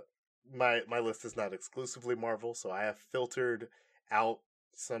my list is not exclusively Marvel, so I have filtered out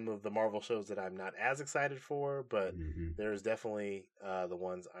some of the Marvel shows that I'm not as excited for, but there's definitely the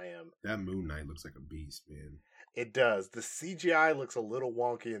ones I am. That Moon Knight looks like a beast, man. It does. The CGI looks a little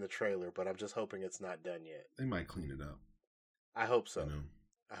wonky in the trailer, but I'm just hoping it's not done yet. They might clean it up. I hope so.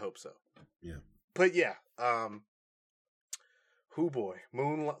 I hope so. Yeah. But yeah, boy,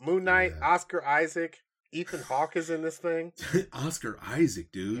 Moon Knight, Oscar Isaac, Ethan Hawke is in this thing. Oscar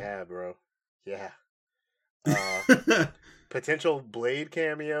Isaac, dude. Yeah, bro. Yeah. Potential Blade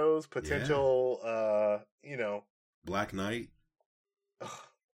cameos, potential, Black Knight.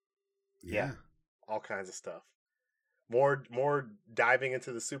 Yeah. All kinds of stuff. More diving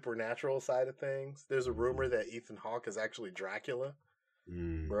into the supernatural side of things. There's a rumor that Ethan Hawke is actually Dracula.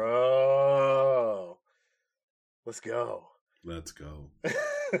 Bro. Let's go. Let's go.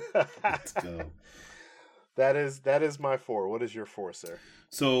 That is my 4. What is your 4, sir?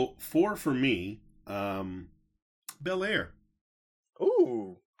 So 4 for me, Bel-Air.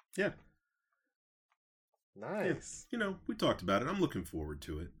 Ooh. Yeah. Nice. Yeah. We talked about it. I'm looking forward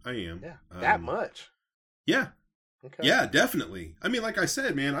to it. I am. Yeah. That much? Yeah. Okay. Yeah, definitely. I mean, like I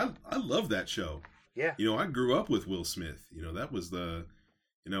said, man, I love that show. Yeah. I grew up with Will Smith. That was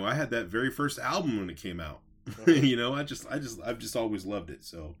I had that very first album when it came out. I've just always loved it.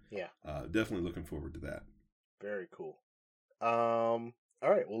 So yeah, definitely looking forward to that. Very cool. All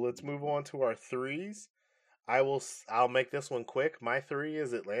right, well, let's move on to our 3s. I'll make this one quick. My 3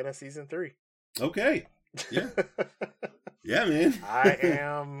 is Atlanta season 3. Okay. Yeah. Yeah, man. I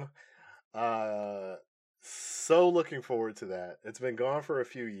am so looking forward to that. It's been gone for a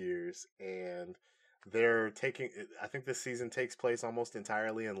few years, and they're I think this season takes place almost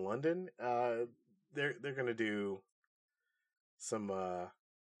entirely in London. They're going to do some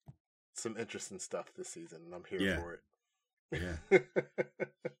interesting stuff this season, and I'm here for it. Yeah. I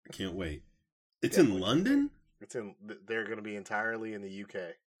can't wait. It's in London? They're going to be entirely in the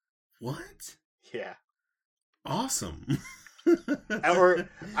UK. What? Yeah. Awesome. Or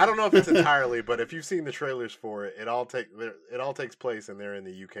I don't know if it's entirely, but if you've seen the trailers for it, it all takes place and they're in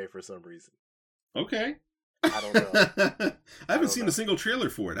the UK for some reason. Okay. I don't know. I haven't seen a single trailer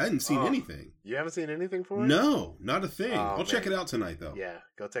for it. I hadn't seen anything. You haven't seen anything for it? No, not a thing. I'll check it out tonight, though. Yeah,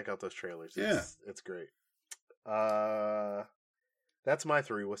 go check out those trailers. Yeah. It's great. That's my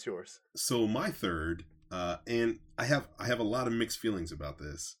 3. What's yours? So my third, and I have a lot of mixed feelings about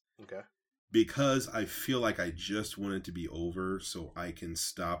this. Okay. Because I feel like I just want it to be over so I can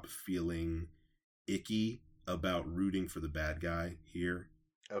stop feeling icky about rooting for the bad guy here.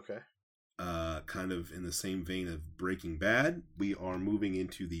 Okay. Kind of in the same vein of Breaking Bad, we are moving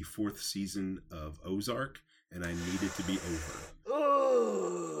into the 4th season of Ozark, and I need it to be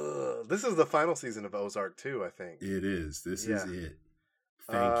over. This is the final season of Ozark too, I think. It is. This is it.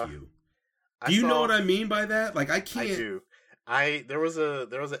 Thank you. Do you know what I mean by that? Like, I can't. I do. There was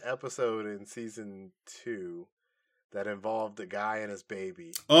an episode in season 2 that involved a guy and his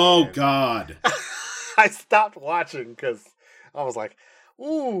baby. Oh God! I stopped watching because I was like,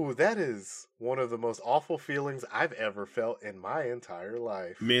 "Ooh, that is one of the most awful feelings I've ever felt in my entire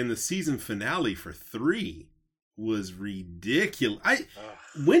life." Man, the season finale for 3 was ridiculous.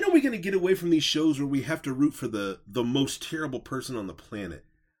 When are we going to get away from these shows where we have to root for the most terrible person on the planet?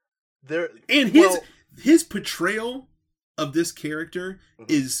 His portrayal of this character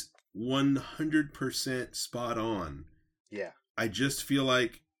is 100% spot on. Yeah. I just feel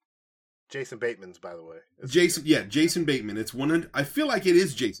like Jason Bateman's, by the way. Jason Bateman. It's 100. I feel like it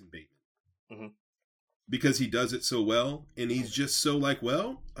is Jason Bateman. Because he does it so well, and he's just so like,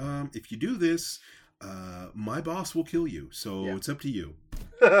 well, if you do this, my boss will kill you, so it's up to you.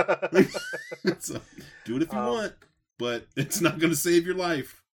 So, do it if you want, but it's not going to save your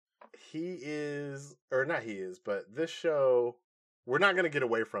life. But this show, we're not going to get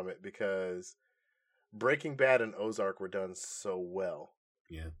away from it because Breaking Bad and Ozark were done so well.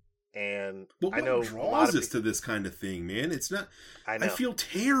 Yeah. And but I know what draws us to this kind of thing, man? It's not. I feel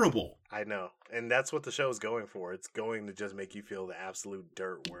terrible. I know, and that's what the show is going for. It's going to just make you feel the absolute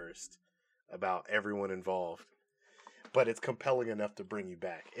dirt worst about everyone involved. But it's compelling enough to bring you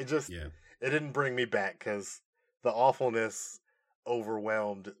back. It didn't bring me back because the awfulness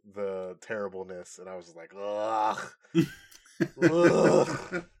overwhelmed the terribleness, and I was like, ugh.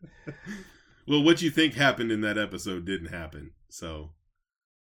 Ugh. Well, what you think happened in that episode didn't happen, so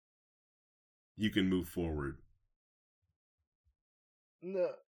you can move forward. No.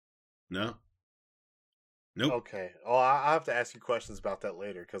 Nope. Okay. Oh, I'll have to ask you questions about that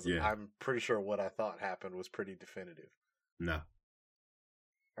later because I'm pretty sure what I thought happened was pretty definitive. No.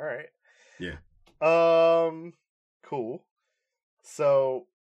 All right. Yeah. Cool. So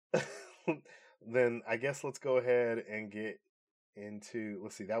then I guess let's go ahead and get into,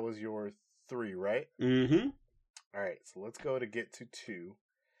 let's see, that was your 3, right? Mm-hmm. All right, so let's go to get to 2.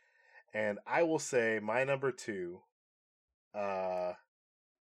 And I will say my number 2, and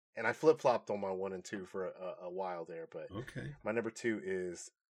I flip-flopped on my 1 and 2 for a while there, but okay. My number 2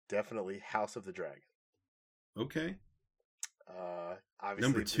 is definitely House of the Dragon. Okay. Obviously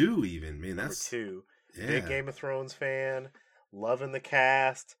number 2 even, man, that's... Number 2. Yeah. Big Game of Thrones fan. Loving the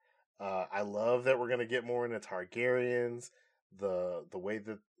cast. I love that we're going to get more into Targaryens. The way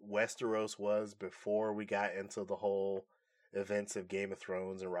that Westeros was before we got into the whole events of Game of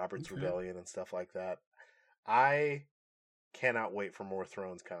Thrones and Robert's Rebellion and stuff like that. I cannot wait for more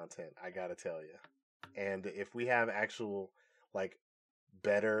Thrones content, I gotta tell you. And if we have actual, like,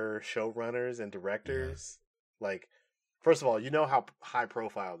 better showrunners and directors, like, first of all, you know how high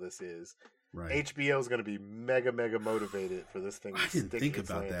profile this is. Right. HBO is going to be mega motivated for this thing. I didn't think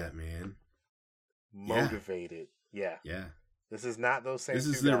about that, man. Motivated, yeah. This is not those same. This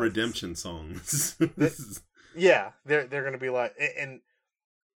is their redemption songs. Yeah, they're going to be like, and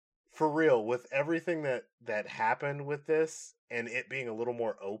for real, with everything that happened with this, and it being a little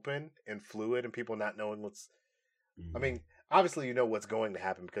more open and fluid, and people not knowing what's. I mean, obviously, you know what's going to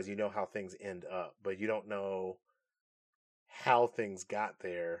happen because you know how things end up, but you don't know how things got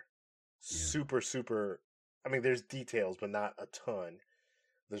there. Super. I mean, there's details, but not a ton.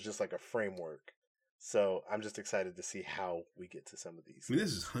 There's just like a framework. So I'm just excited to see how we get to some of these. I mean,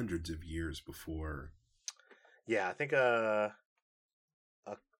 this is hundreds of years before. Yeah, I think a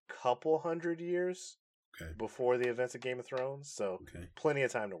couple hundred years before the events of Game of Thrones. So plenty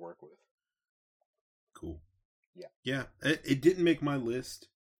of time to work with. Cool. Yeah. Yeah, it didn't make my list.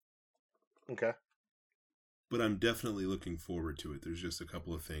 Okay. But I'm definitely looking forward to it. There's just a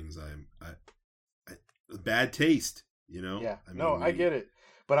couple of things bad taste. You know? Yeah. I No, mean, I get it.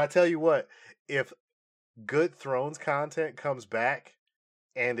 But I tell you what, if good Thrones content comes back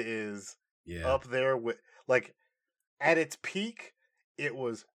and is up there with, like, at its peak, it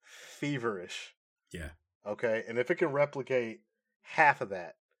was feverish. Yeah. Okay? And if it can replicate half of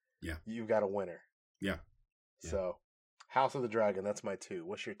that, yeah, you've got a winner. Yeah. So, House of the Dragon, that's my 2.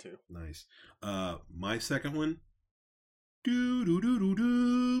 What's your 2? Nice. My second one, do.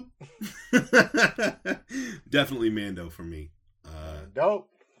 Definitely Mando for me. Dope.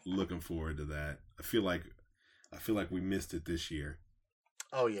 Looking forward to that. I feel like we missed it this year.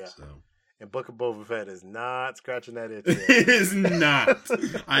 Oh yeah. So. And Book of Boba Fett is not scratching that itch. It is not.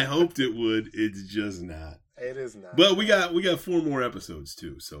 I hoped it would. It's just not. It is not. But we got 4 more episodes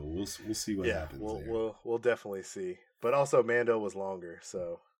too, so we'll see what happens. We'll definitely see. But also Mando was longer,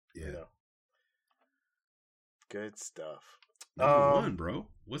 so you know. Good stuff. Number 1, bro.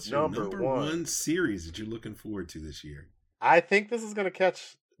 What's your number one series that you're looking forward to this year? I think this is going to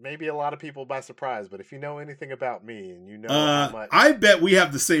catch maybe a lot of people by surprise, but if you know anything about me and you know how much... I bet we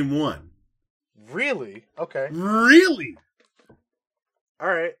have the same one. Really? Okay. Really? All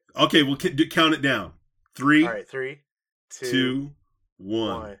right. Okay, we'll count it down. 3. All right, 3, 2,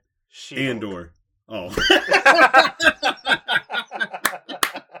 1. Andor. Oh.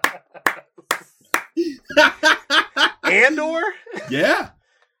 Andor? Yeah.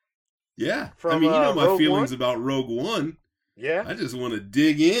 From, I mean, you know my Rogue feelings One? about Rogue One. Yeah? I just want to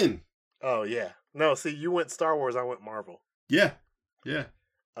dig in. Oh, yeah. No, see, you went Star Wars, I went Marvel. Yeah.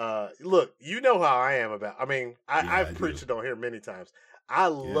 Look, you know how I am about... I mean, I've preached it on here many times. I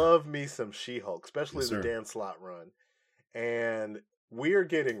love me some She-Hulk, especially the Dan Slott run. And we're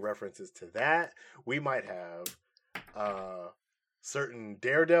getting references to that. We might have certain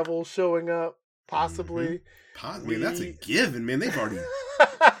Daredevils showing up, possibly. Man, that's a given, man. They've already...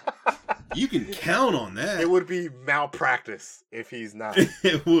 You can count on that. It would be malpractice if he's not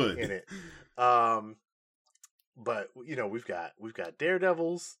it would. in it. But you know, we've got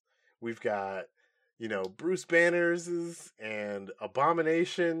Daredevils, we've got, you know, Bruce Banner's and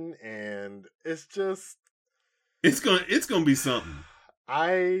Abomination, and it's gonna be something.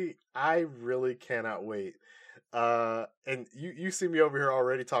 I really cannot wait. And you see me over here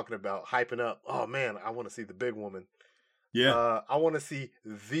already talking about hyping up. Oh man, I want to see the big woman. Yeah. I want to see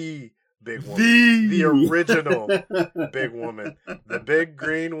the big woman. The original big woman. The big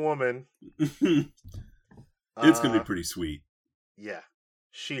green woman. It's going to be pretty sweet. Yeah.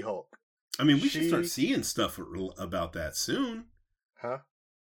 She-Hulk. I mean, we should start seeing stuff about that soon. Huh?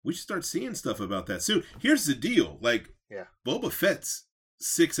 We should start seeing stuff about that soon. Here's the deal. Like, Boba Fett's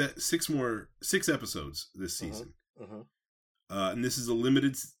 6 episodes this season. Mm-hmm. And this is a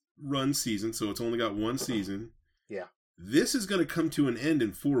limited run season, so it's only got 1 season. Yeah. This is going to come to an end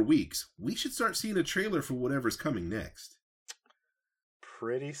in 4 weeks. We should start seeing a trailer for whatever's coming next.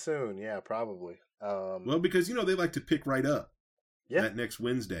 Pretty soon, yeah, probably. Well, because, you know, they like to pick right up that next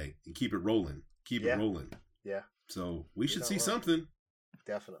Wednesday and keep it rolling. Yeah. So we should see something.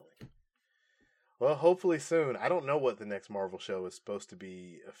 Definitely. Well, hopefully soon. I don't know what the next Marvel show is supposed to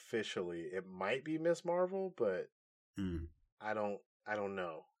be officially. It might be Miss Marvel, but I don't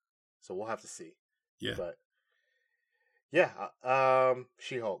know. So we'll have to see. Yeah. But yeah,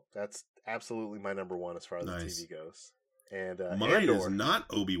 She-Hulk. That's absolutely my number 1 as far as the TV goes. And mine Andor is not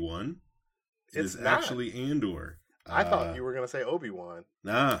Obi-Wan. It's not. Actually Andor. I thought you were going to say Obi-Wan.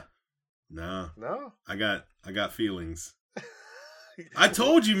 Nah. No. I got feelings. I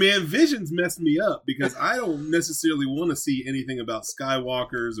told you, man, Visions messed me up because I don't necessarily want to see anything about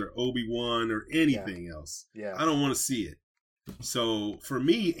Skywalkers or Obi-Wan or anything else. Yeah. I don't want to see it. So for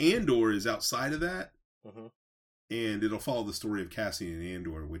me, Andor is outside of that. Mm-hmm. And it'll follow the story of Cassian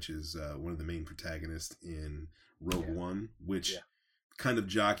Andor, which is one of the main protagonists in Rogue One, which kind of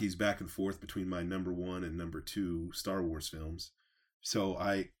jockeys back and forth between my number 1 and number 2 Star Wars films. So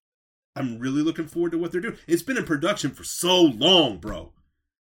I'm really looking forward to what they're doing. It's been in production for so long, bro.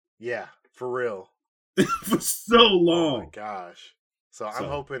 Yeah, for real. For so long. Oh my gosh. So I'm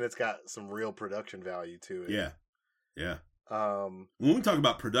hoping it's got some real production value to it. Yeah. When we talk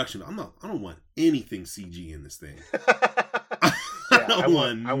about production, I don't want anything CG in this thing. I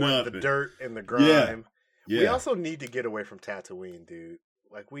want the dirt and the grime. Yeah. We also need to get away from Tatooine, dude.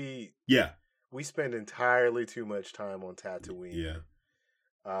 Like we spend entirely too much time on Tatooine. Yeah.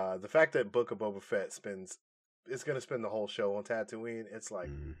 The fact that Book of Boba Fett is going to spend the whole show on Tatooine, it's like,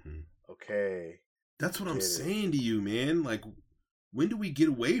 okay. That's what I'm saying to you, man. Like, when do we get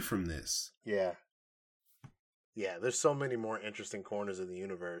away from this? Yeah. Yeah, there's so many more interesting corners of the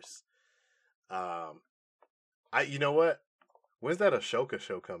universe. You know what? When's that Ahsoka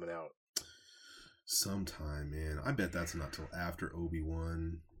show coming out? Sometime, man. I bet that's not till after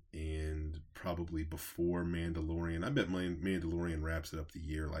Obi-Wan and probably before Mandalorian. I bet Mandalorian wraps it up the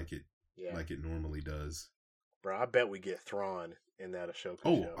year like it normally does. Bro, I bet we get Thrawn in that Ahsoka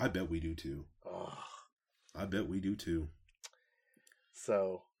show. I bet we do too. Oh. I bet we do too.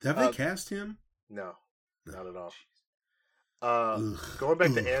 So have they cast him? No, not at all. Going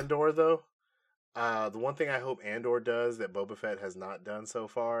back to Andor though, the one thing I hope Andor does that Boba Fett has not done so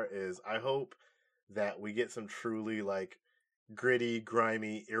far is I hope that we get some truly like gritty,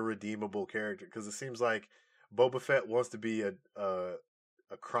 grimy, irredeemable character, because it seems like Boba Fett wants to be a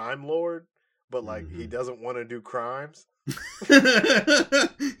crime lord, but like he doesn't want to do crimes.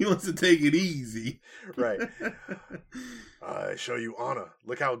 He wants to take it easy. Right. I show you honor.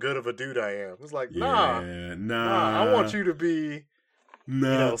 Look how good of a dude I am. It's like, nah. I want you to be.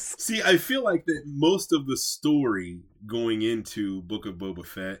 No. See, I feel like that most of the story going into Book of Boba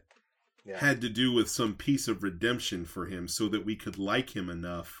Fett had to do with some piece of redemption for him so that we could like him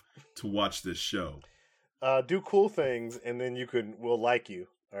enough to watch this show. Do cool things and then we'll like you.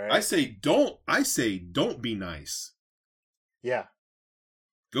 All right. I say don't be nice. Yeah.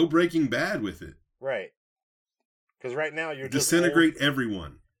 Go Breaking Bad with it. Right. Because right now you're just disintegrate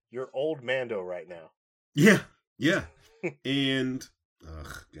everyone. You're old Mando right now. Yeah. Yeah. And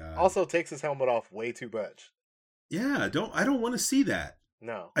God. Also takes his helmet off way too much. Yeah, I don't want to see that.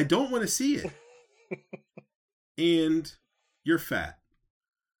 No. I don't want to see it. And you're fat.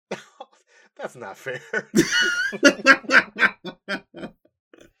 That's not fair.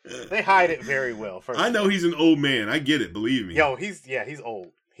 They hide it very well. I know he's an old man. I get it. Believe me. He's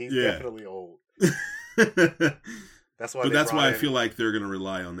old. He's definitely old. That's why. But that's why I feel like they're going to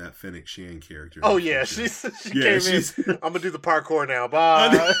rely on that Fennec Shan character. Oh yeah, she came in. I'm gonna do the parkour now.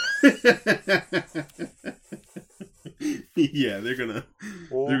 Bye. Yeah, they're gonna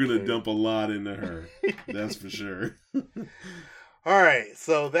dump a lot into her. That's for sure. All right,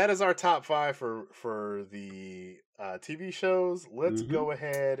 so that is our top 5 for the TV shows. Let's go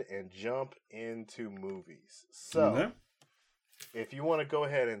ahead and jump into movies. So, if you want to go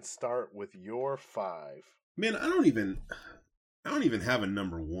ahead and start with your 5. Man, I don't even have a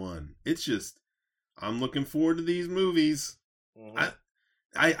number 1. It's just I'm looking forward to these movies.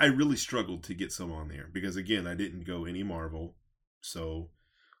 I really struggled to get some on there because again, I didn't go any Marvel. So,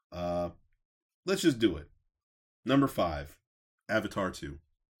 let's just do it. Number 5. Avatar 2.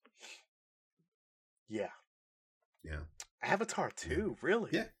 Yeah. Avatar 2, yeah. Really?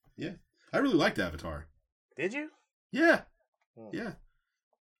 Yeah. I really liked Avatar. Did you? Yeah. Yeah.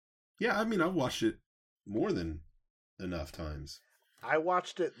 Yeah, I mean, I've watched it more than enough times. I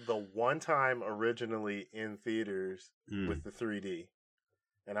watched it the one time originally in theaters with the 3D.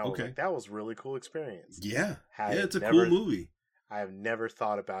 And I was like, that was a really cool experience. Yeah. It's a cool movie. I have never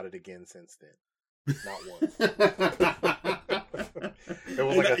thought about it again since then. Not once. It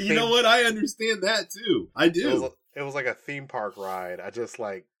was like you know what? I understand that too. I do. It was like a theme park ride. I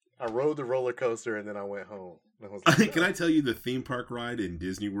rode the roller coaster and then I went home. Can I tell you the theme park ride in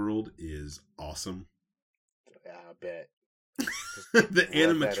Disney World is awesome? Yeah, I bet. The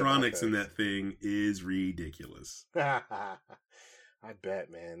animatronics in that thing is ridiculous. I bet,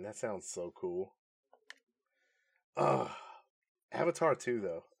 man. That sounds so cool. Avatar 2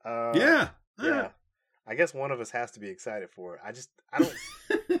 though. Yeah. I guess one of us has to be excited for it. I don't.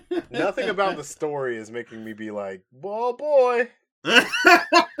 Nothing about the story is making me be like, "Oh boy." And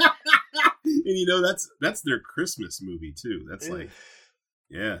you know that's their Christmas movie too. That's like,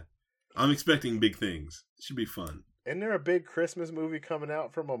 yeah. I'm expecting big things. It should be fun. Isn't there a big Christmas movie coming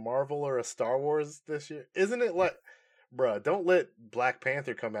out from a Marvel or a Star Wars this year? Isn't it like, bruh, don't let Black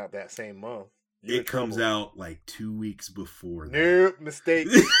Panther come out that same month. It comes out like 2 weeks before that. Nope, mistake.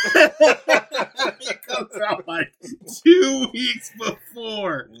 It comes out like 2 weeks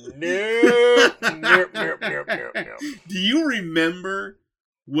before. Nope. Do you remember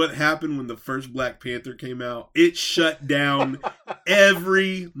what happened when the first Black Panther came out? It shut down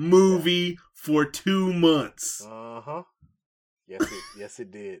every movie for 2 months. Uh-huh. Yes,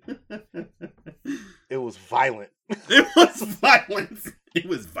 it did. It was violent. It was violence. It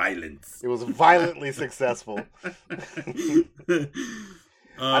was violence. It was violently successful. We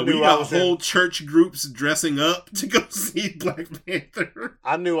got whole church groups dressing up to go see Black Panther.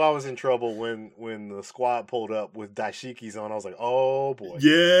 I knew I was in trouble when the squad pulled up with dashikis on. I was like, oh boy.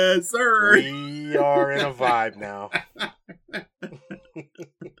 Yes, sir. We are in a vibe now.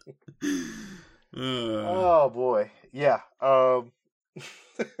 Oh boy. Yeah.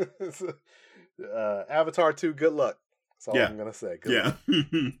 Avatar 2, good luck. That's all I'm gonna say. Good luck.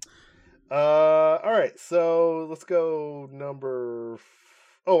 All right, so let's go number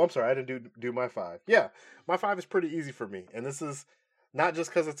Oh, I'm sorry, I didn't do my 5. Yeah, my 5 is pretty easy for me, and this is not just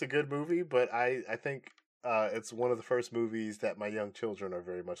because it's a good movie, but I think it's one of the first movies that my young children are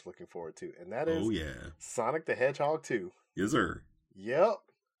very much looking forward to, and that is Oh yeah. Sonic the Hedgehog 2. Yes, sir. Yep.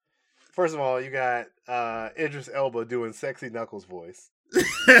 First of all, you got Idris Elba doing Sexy Knuckles voice.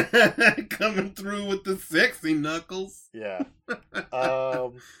 Coming through with the sexy Knuckles. Yeah.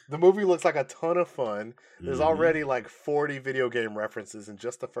 The movie looks like a ton of fun. There's already like 40 video game references in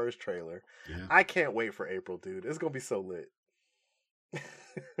just the first trailer. Yeah. I can't wait for April, dude. It's gonna be so lit.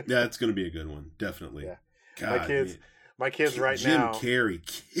 Yeah, it's gonna be a good one. Definitely. Yeah. God, my kids right Jim now. Jim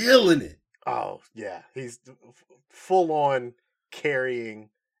Carrey killing it. Oh yeah, he's full on carrying,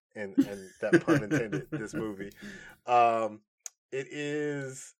 and that pun intended. This movie, it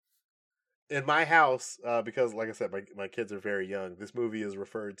is in my house because, like I said, my kids are very young. This movie is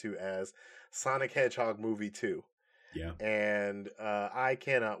referred to as Sonic Hedgehog Movie 2. Yeah, and I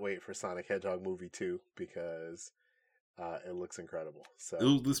cannot wait for Sonic Hedgehog Movie 2 because it looks incredible. So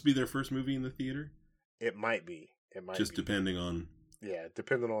will this be their first movie in the theater? It might be. It might just be. depending on. Yeah,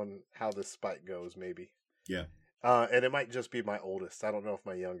 depending on how this spike goes, maybe. Yeah. And it might just be my oldest. I don't know if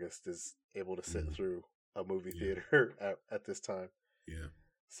my youngest is able to sit through a movie theater at this time. Yeah.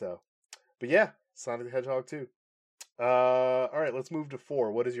 So, but yeah, Sonic the Hedgehog 2. All right, let's move to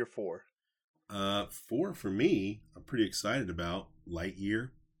 4. What is your 4? 4 for me, I'm pretty excited about Lightyear.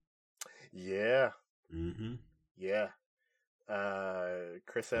 Yeah. Mm-hmm. Yeah.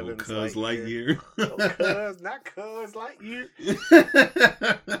 Chris Evans. Cuz Lightyear. Not Cuz Lightyear.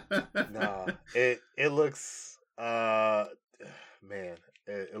 Nah, it looks man,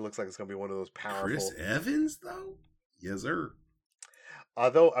 it looks like it's gonna be one of those powerful. Chris Evans though? Yes, sir.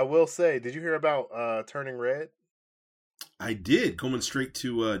 Although I will say, did you hear about Turning Red? I did, coming straight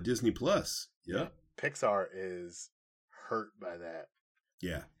to Disney Plus. Yeah. Pixar is hurt by that.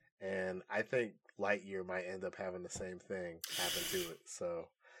 Yeah. And I think Lightyear might end up having the same thing happen to it. So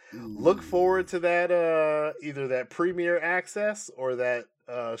look forward to that either that premiere access or that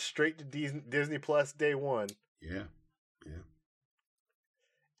straight to Disney Plus day one. Yeah. Yeah.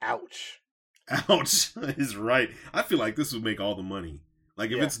 Ouch. Ouch is right. I feel like this would make all the money.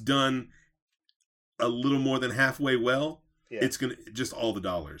 Like if it's done a little more than halfway well, it's going to just all the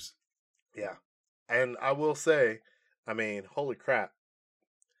dollars. Yeah. And I will say, I mean, holy crap.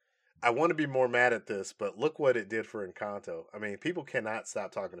 I want to be more mad at this, but look what it did for Encanto. I mean, people cannot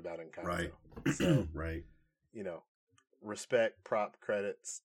stop talking about Encanto. Right. So, right. You know, respect, prop,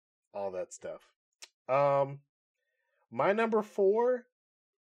 credits, all that stuff. My number 4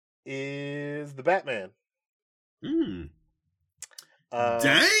 is The Batman.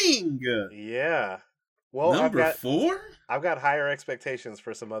 Dang! Yeah. Well, number 4? I've got higher expectations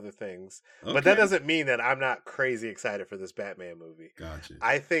for some other things. Okay. But that doesn't mean that I'm not crazy excited for this Batman movie. Gotcha.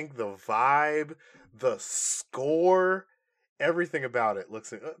 I think the vibe, the score, everything about it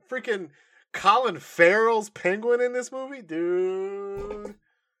looks... freaking Colin Farrell's Penguin in this movie? Dude.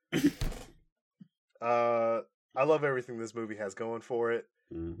 I love everything this movie has going for it.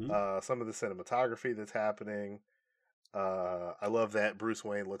 Mm-hmm. Some of the cinematography that's happening. I love that Bruce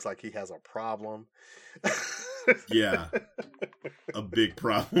Wayne looks like he has a problem. Yeah. A big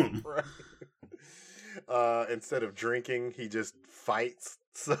problem. Right. Instead of drinking, he just fights.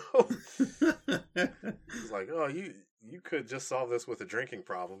 So he's like, oh, you could just solve this with a drinking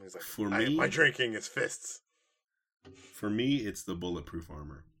problem. He's like, for me, my drinking is fists. For me, it's the bulletproof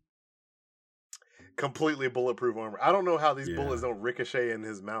armor. Completely bulletproof armor. I don't know how these bullets don't ricochet in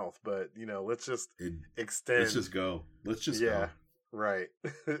his mouth, but let's just extend. Let's just go. Let's just go. Right.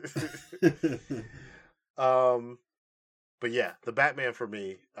 But yeah, the Batman for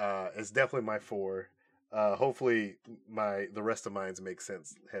me is definitely my 4. Hopefully the rest of mine make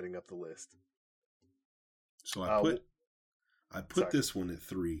sense heading up the list. So I put this one at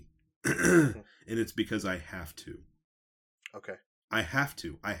 3. And it's because I have to. Okay. I have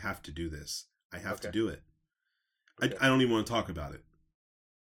to do this. I have to do it. Okay. I don't even want to talk about it.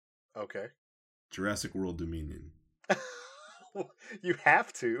 Okay. Jurassic World Dominion. You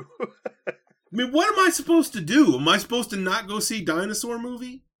have to. I mean, what am I supposed to do? Am I supposed to not go see Dinosaur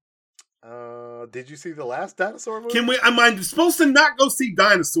Movie? Did you see the last Dinosaur Movie? Am I supposed to not go see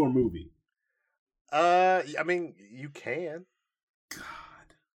Dinosaur Movie? I mean, you can.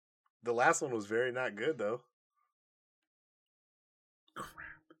 God. The last one was very not good, though.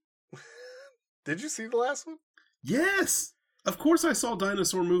 Crap. Did you see the last one? Yes. Of course I saw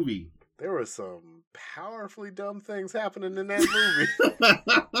Dinosaur Movie. There were some powerfully dumb things happening in that movie.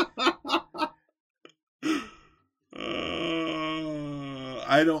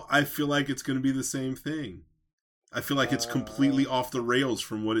 I feel like it's going to be the same thing. I feel like it's completely off the rails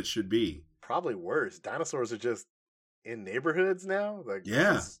from what it should be. Probably worse. Dinosaurs are just in neighborhoods now. Like,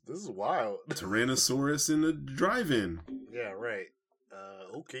 yeah, this is wild. Tyrannosaurus in the drive-in. Yeah, right.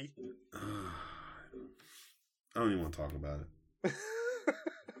 Okay. I don't even want to talk about it.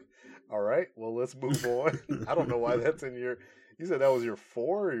 All right. Well, let's move on. I don't know why that's in your. You said that was your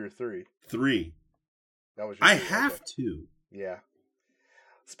 4 or your 3? 3. That was your I 3. have okay. to. Yeah.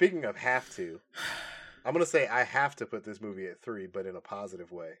 Speaking of have to, I'm going to say I have to put this movie at 3, but in a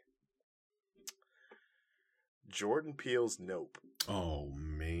positive way. Jordan Peele's Nope. Oh,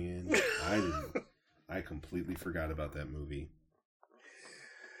 man. I completely forgot about that movie.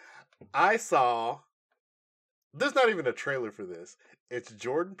 I saw... There's not even a trailer for this. It's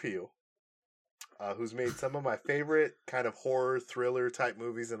Jordan Peele, who's made some of my favorite kind of horror thriller type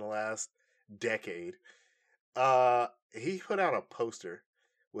movies in the last decade. He put out a poster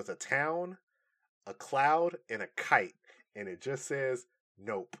with a town, a cloud, and a kite, and it just says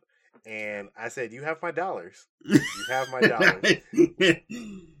Nope. And I said, "You have my dollars. You have my dollars." Let me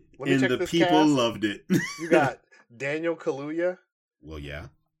and check the this people cast. loved it. You got Daniel Kaluuya. Well, yeah.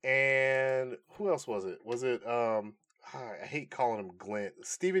 And who else was it? Was it I hate calling him Glenn.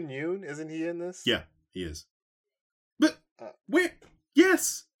 Stephen Yeun, isn't he in this? Yeah, he is. But where?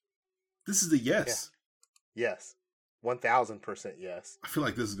 Yes. This is a yes. Yeah. Yes. 1000% yes. I feel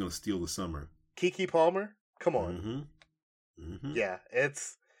like this is going to steal the summer. Keke Palmer? Come on. Mm-hmm. Mm-hmm. Yeah,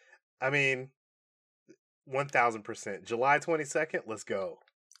 it's, I mean, 1000%. July 22nd, let's go.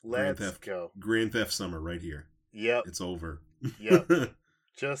 Let's go. Grand Theft Summer right here. Yep. It's over. Yep.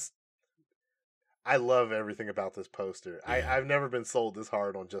 Just, I love everything about this poster. Yeah. I've never been sold this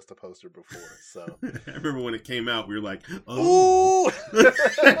hard on just a poster before. So I remember when it came out, we were like, "Oh,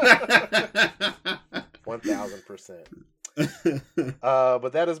 1000%."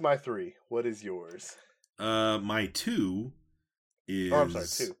 But that is my 3. What is yours? My 2 is. Oh, I'm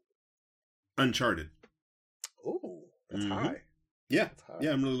sorry, 2. Uncharted. Ooh, that's Mm-hmm. high. Yeah, That's high.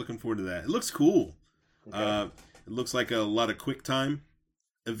 yeah, I'm really looking forward to that. It looks cool. Okay. It looks like a lot of QuickTime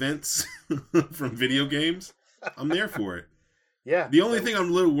events from video games. I'm there for it. Yeah. The only thing I'm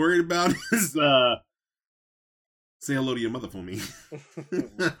a little worried about is say hello to your mother for me.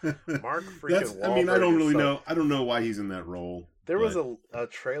 Mark freaking Wahlberg. I mean, I don't really know. I don't know why he's in that role. There was a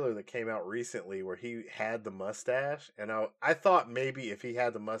trailer that came out recently where he had the mustache, and I thought maybe if he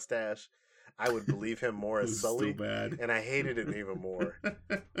had the mustache, I would believe him more as Sully. So bad. And I hated it even more.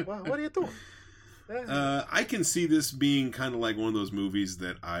 Well, what are you doing? I can see this being kind of like one of those movies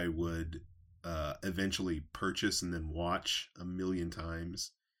that I would eventually purchase and then watch a million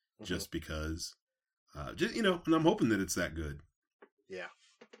times, just because. And I'm hoping that it's that good. Yeah.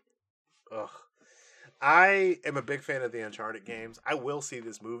 Ugh. I am a big fan of the Uncharted games. I will see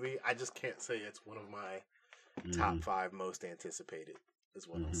this movie. I just can't say it's one of my top 5 most anticipated, is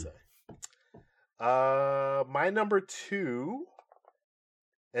what I'll say. My number 2,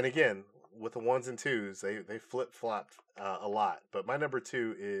 and again, with the 1s and 2s, they flip-flopped a lot. But my number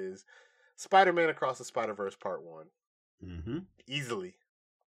 2 is Spider-Man Across the Spider-Verse Part 1. Mm-hmm. Easily.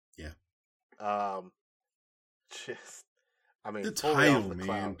 Yeah. Just, I mean, the fully title, off the man.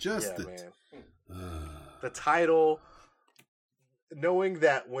 cloud. Just yeah, the man. The title, knowing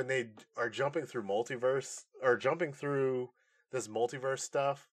that when they are jumping through multiverse or jumping through this multiverse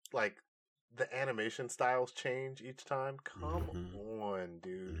stuff, like the animation styles change each time. Come on,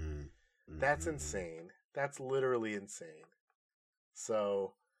 dude. That's insane. That's literally insane.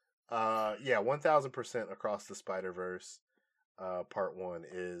 So, 1000% Across the Spider-Verse Part 1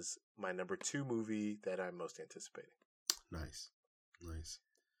 is my number 2 movie that I'm most anticipating. Nice.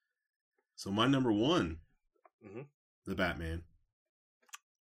 So my number 1, The Batman.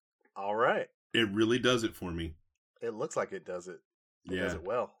 All right. It really does it for me. It looks like it does it. It Yeah. does it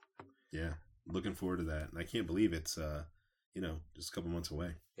well. Yeah. Looking forward to that. And I can't believe it's, just a couple months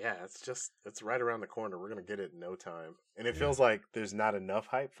away. Yeah, it's right around the corner. We're going to get it in no time. And it feels like there's not enough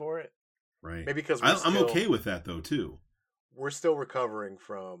hype for it. Right. Maybe because I'm okay with that, though, too. We're still recovering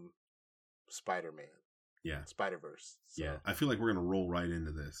from Spider-Man. Yeah. Spider-Verse. So. Yeah. I feel like we're going to roll right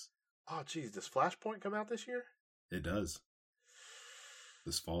into this. Oh, geez. Does Flashpoint come out this year? It does.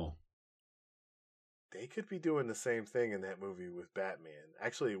 This fall. They could be doing the same thing in that movie with Batman.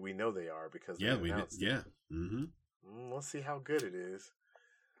 Actually, we know they are because they announced it. Yeah. Mm-hmm. Let's see how good it is.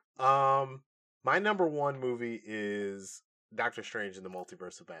 My number 1 movie is Doctor Strange in the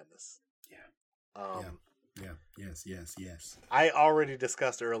Multiverse of Madness. Yeah. Yes. I already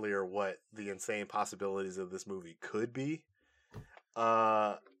discussed earlier what the insane possibilities of this movie could be.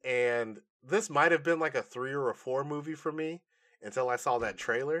 And this might have been like a 3 or a 4 movie for me until I saw that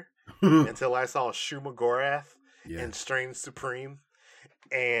trailer, until I saw Shuma Gorath and Strange Supreme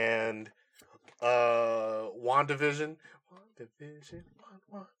and WandaVision.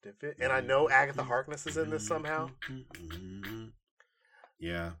 And I know Agatha Harkness is in this somehow.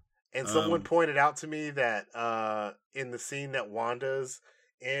 Yeah. And someone pointed out to me that in the scene that Wanda's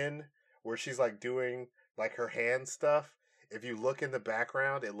in, where she's like doing like her hand stuff, if you look in the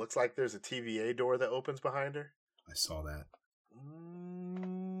background, it looks like there's a TVA door that opens behind her. I saw that.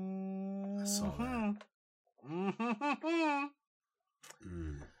 I saw that.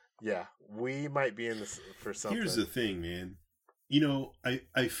 Yeah, we might be in this for something. Here's the thing, man. You know,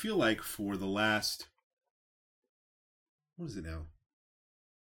 I feel like for the last, what is it now?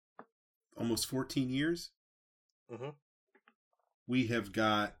 Almost 14 years? Mm-hmm. We have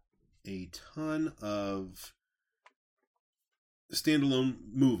got a ton of standalone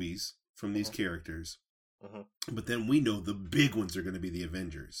movies from these characters. Mm-hmm. But then we know the big ones are going to be the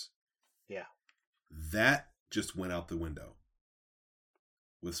Avengers. Yeah. That just went out the window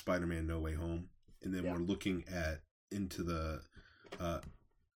with Spider-Man No Way Home. And then we're looking into the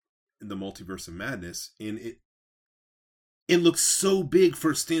in the Multiverse of Madness, and it looks so big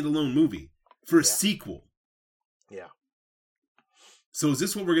for a standalone movie, for a sequel. Yeah. So is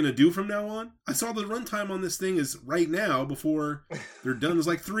this what we're going to do from now on? I saw the runtime on this thing is right now, before they're done, is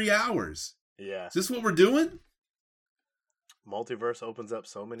like 3 hours. Yeah. Is this what we're doing? Multiverse opens up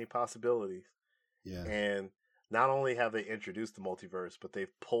so many possibilities. Yeah. And not only have they introduced the multiverse, but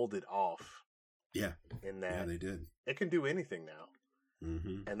they've pulled it off. Yeah. In that. Yeah, they did. It can do anything now.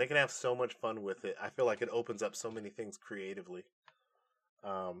 Mm-hmm. And they can have so much fun with it. I feel like it opens up so many things creatively.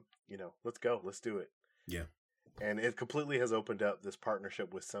 Let's go. Let's do it. Yeah. And it completely has opened up this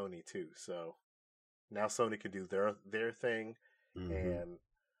partnership with Sony too. So now Sony can do their thing, and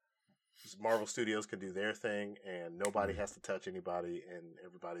Marvel Studios can do their thing, and nobody has to touch anybody, and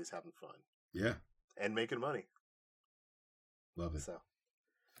everybody's having fun. Yeah. And making money. Love it. So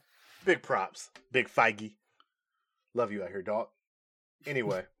big props. Big Feige. Love you out here, dog.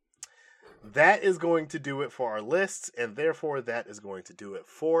 Anyway, that is going to do it for our lists, and therefore that is going to do it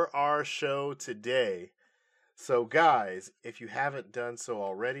for our show today. So guys, if you haven't done so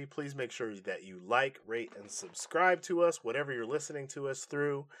already, please make sure that you like, rate, and subscribe to us, whatever you're listening to us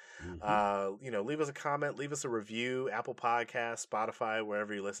through. Leave us a comment, leave us a review, Apple Podcasts, Spotify,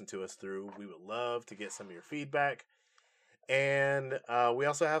 wherever you listen to us through. We would love to get some of your feedback. And we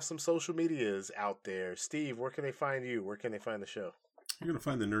also have some social medias out there. Steve, where can they find you? Where can they find the show? You're going to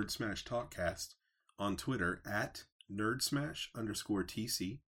find the Nerd Smash Talkcast on Twitter at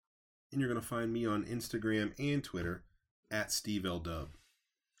nerdsmash_TC. And you're going to find me on Instagram and Twitter at Steve L. Dub.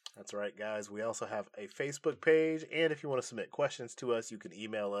 That's right, guys. We also have a Facebook page. And if you want to submit questions to us, you can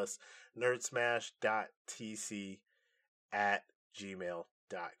email us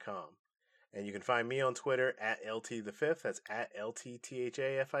nerdsmash.tc@gmail.com. And you can find me on Twitter at LT5th. That's at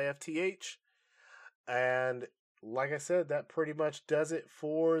LTTHAFIFTH. And like I said, that pretty much does it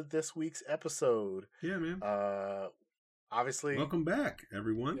for this week's episode. Yeah, man. Obviously. Welcome back,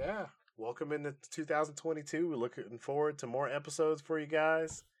 everyone. Yeah. Welcome into 2022. We're looking forward to more episodes for you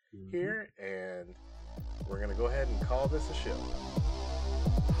guys here. And we're going to go ahead and call this a show.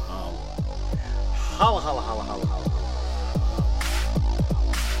 Holla. Holla, holla, holla, holla, holla.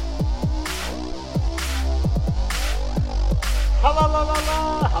 Holla, la, la,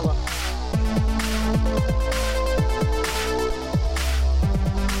 la, holla.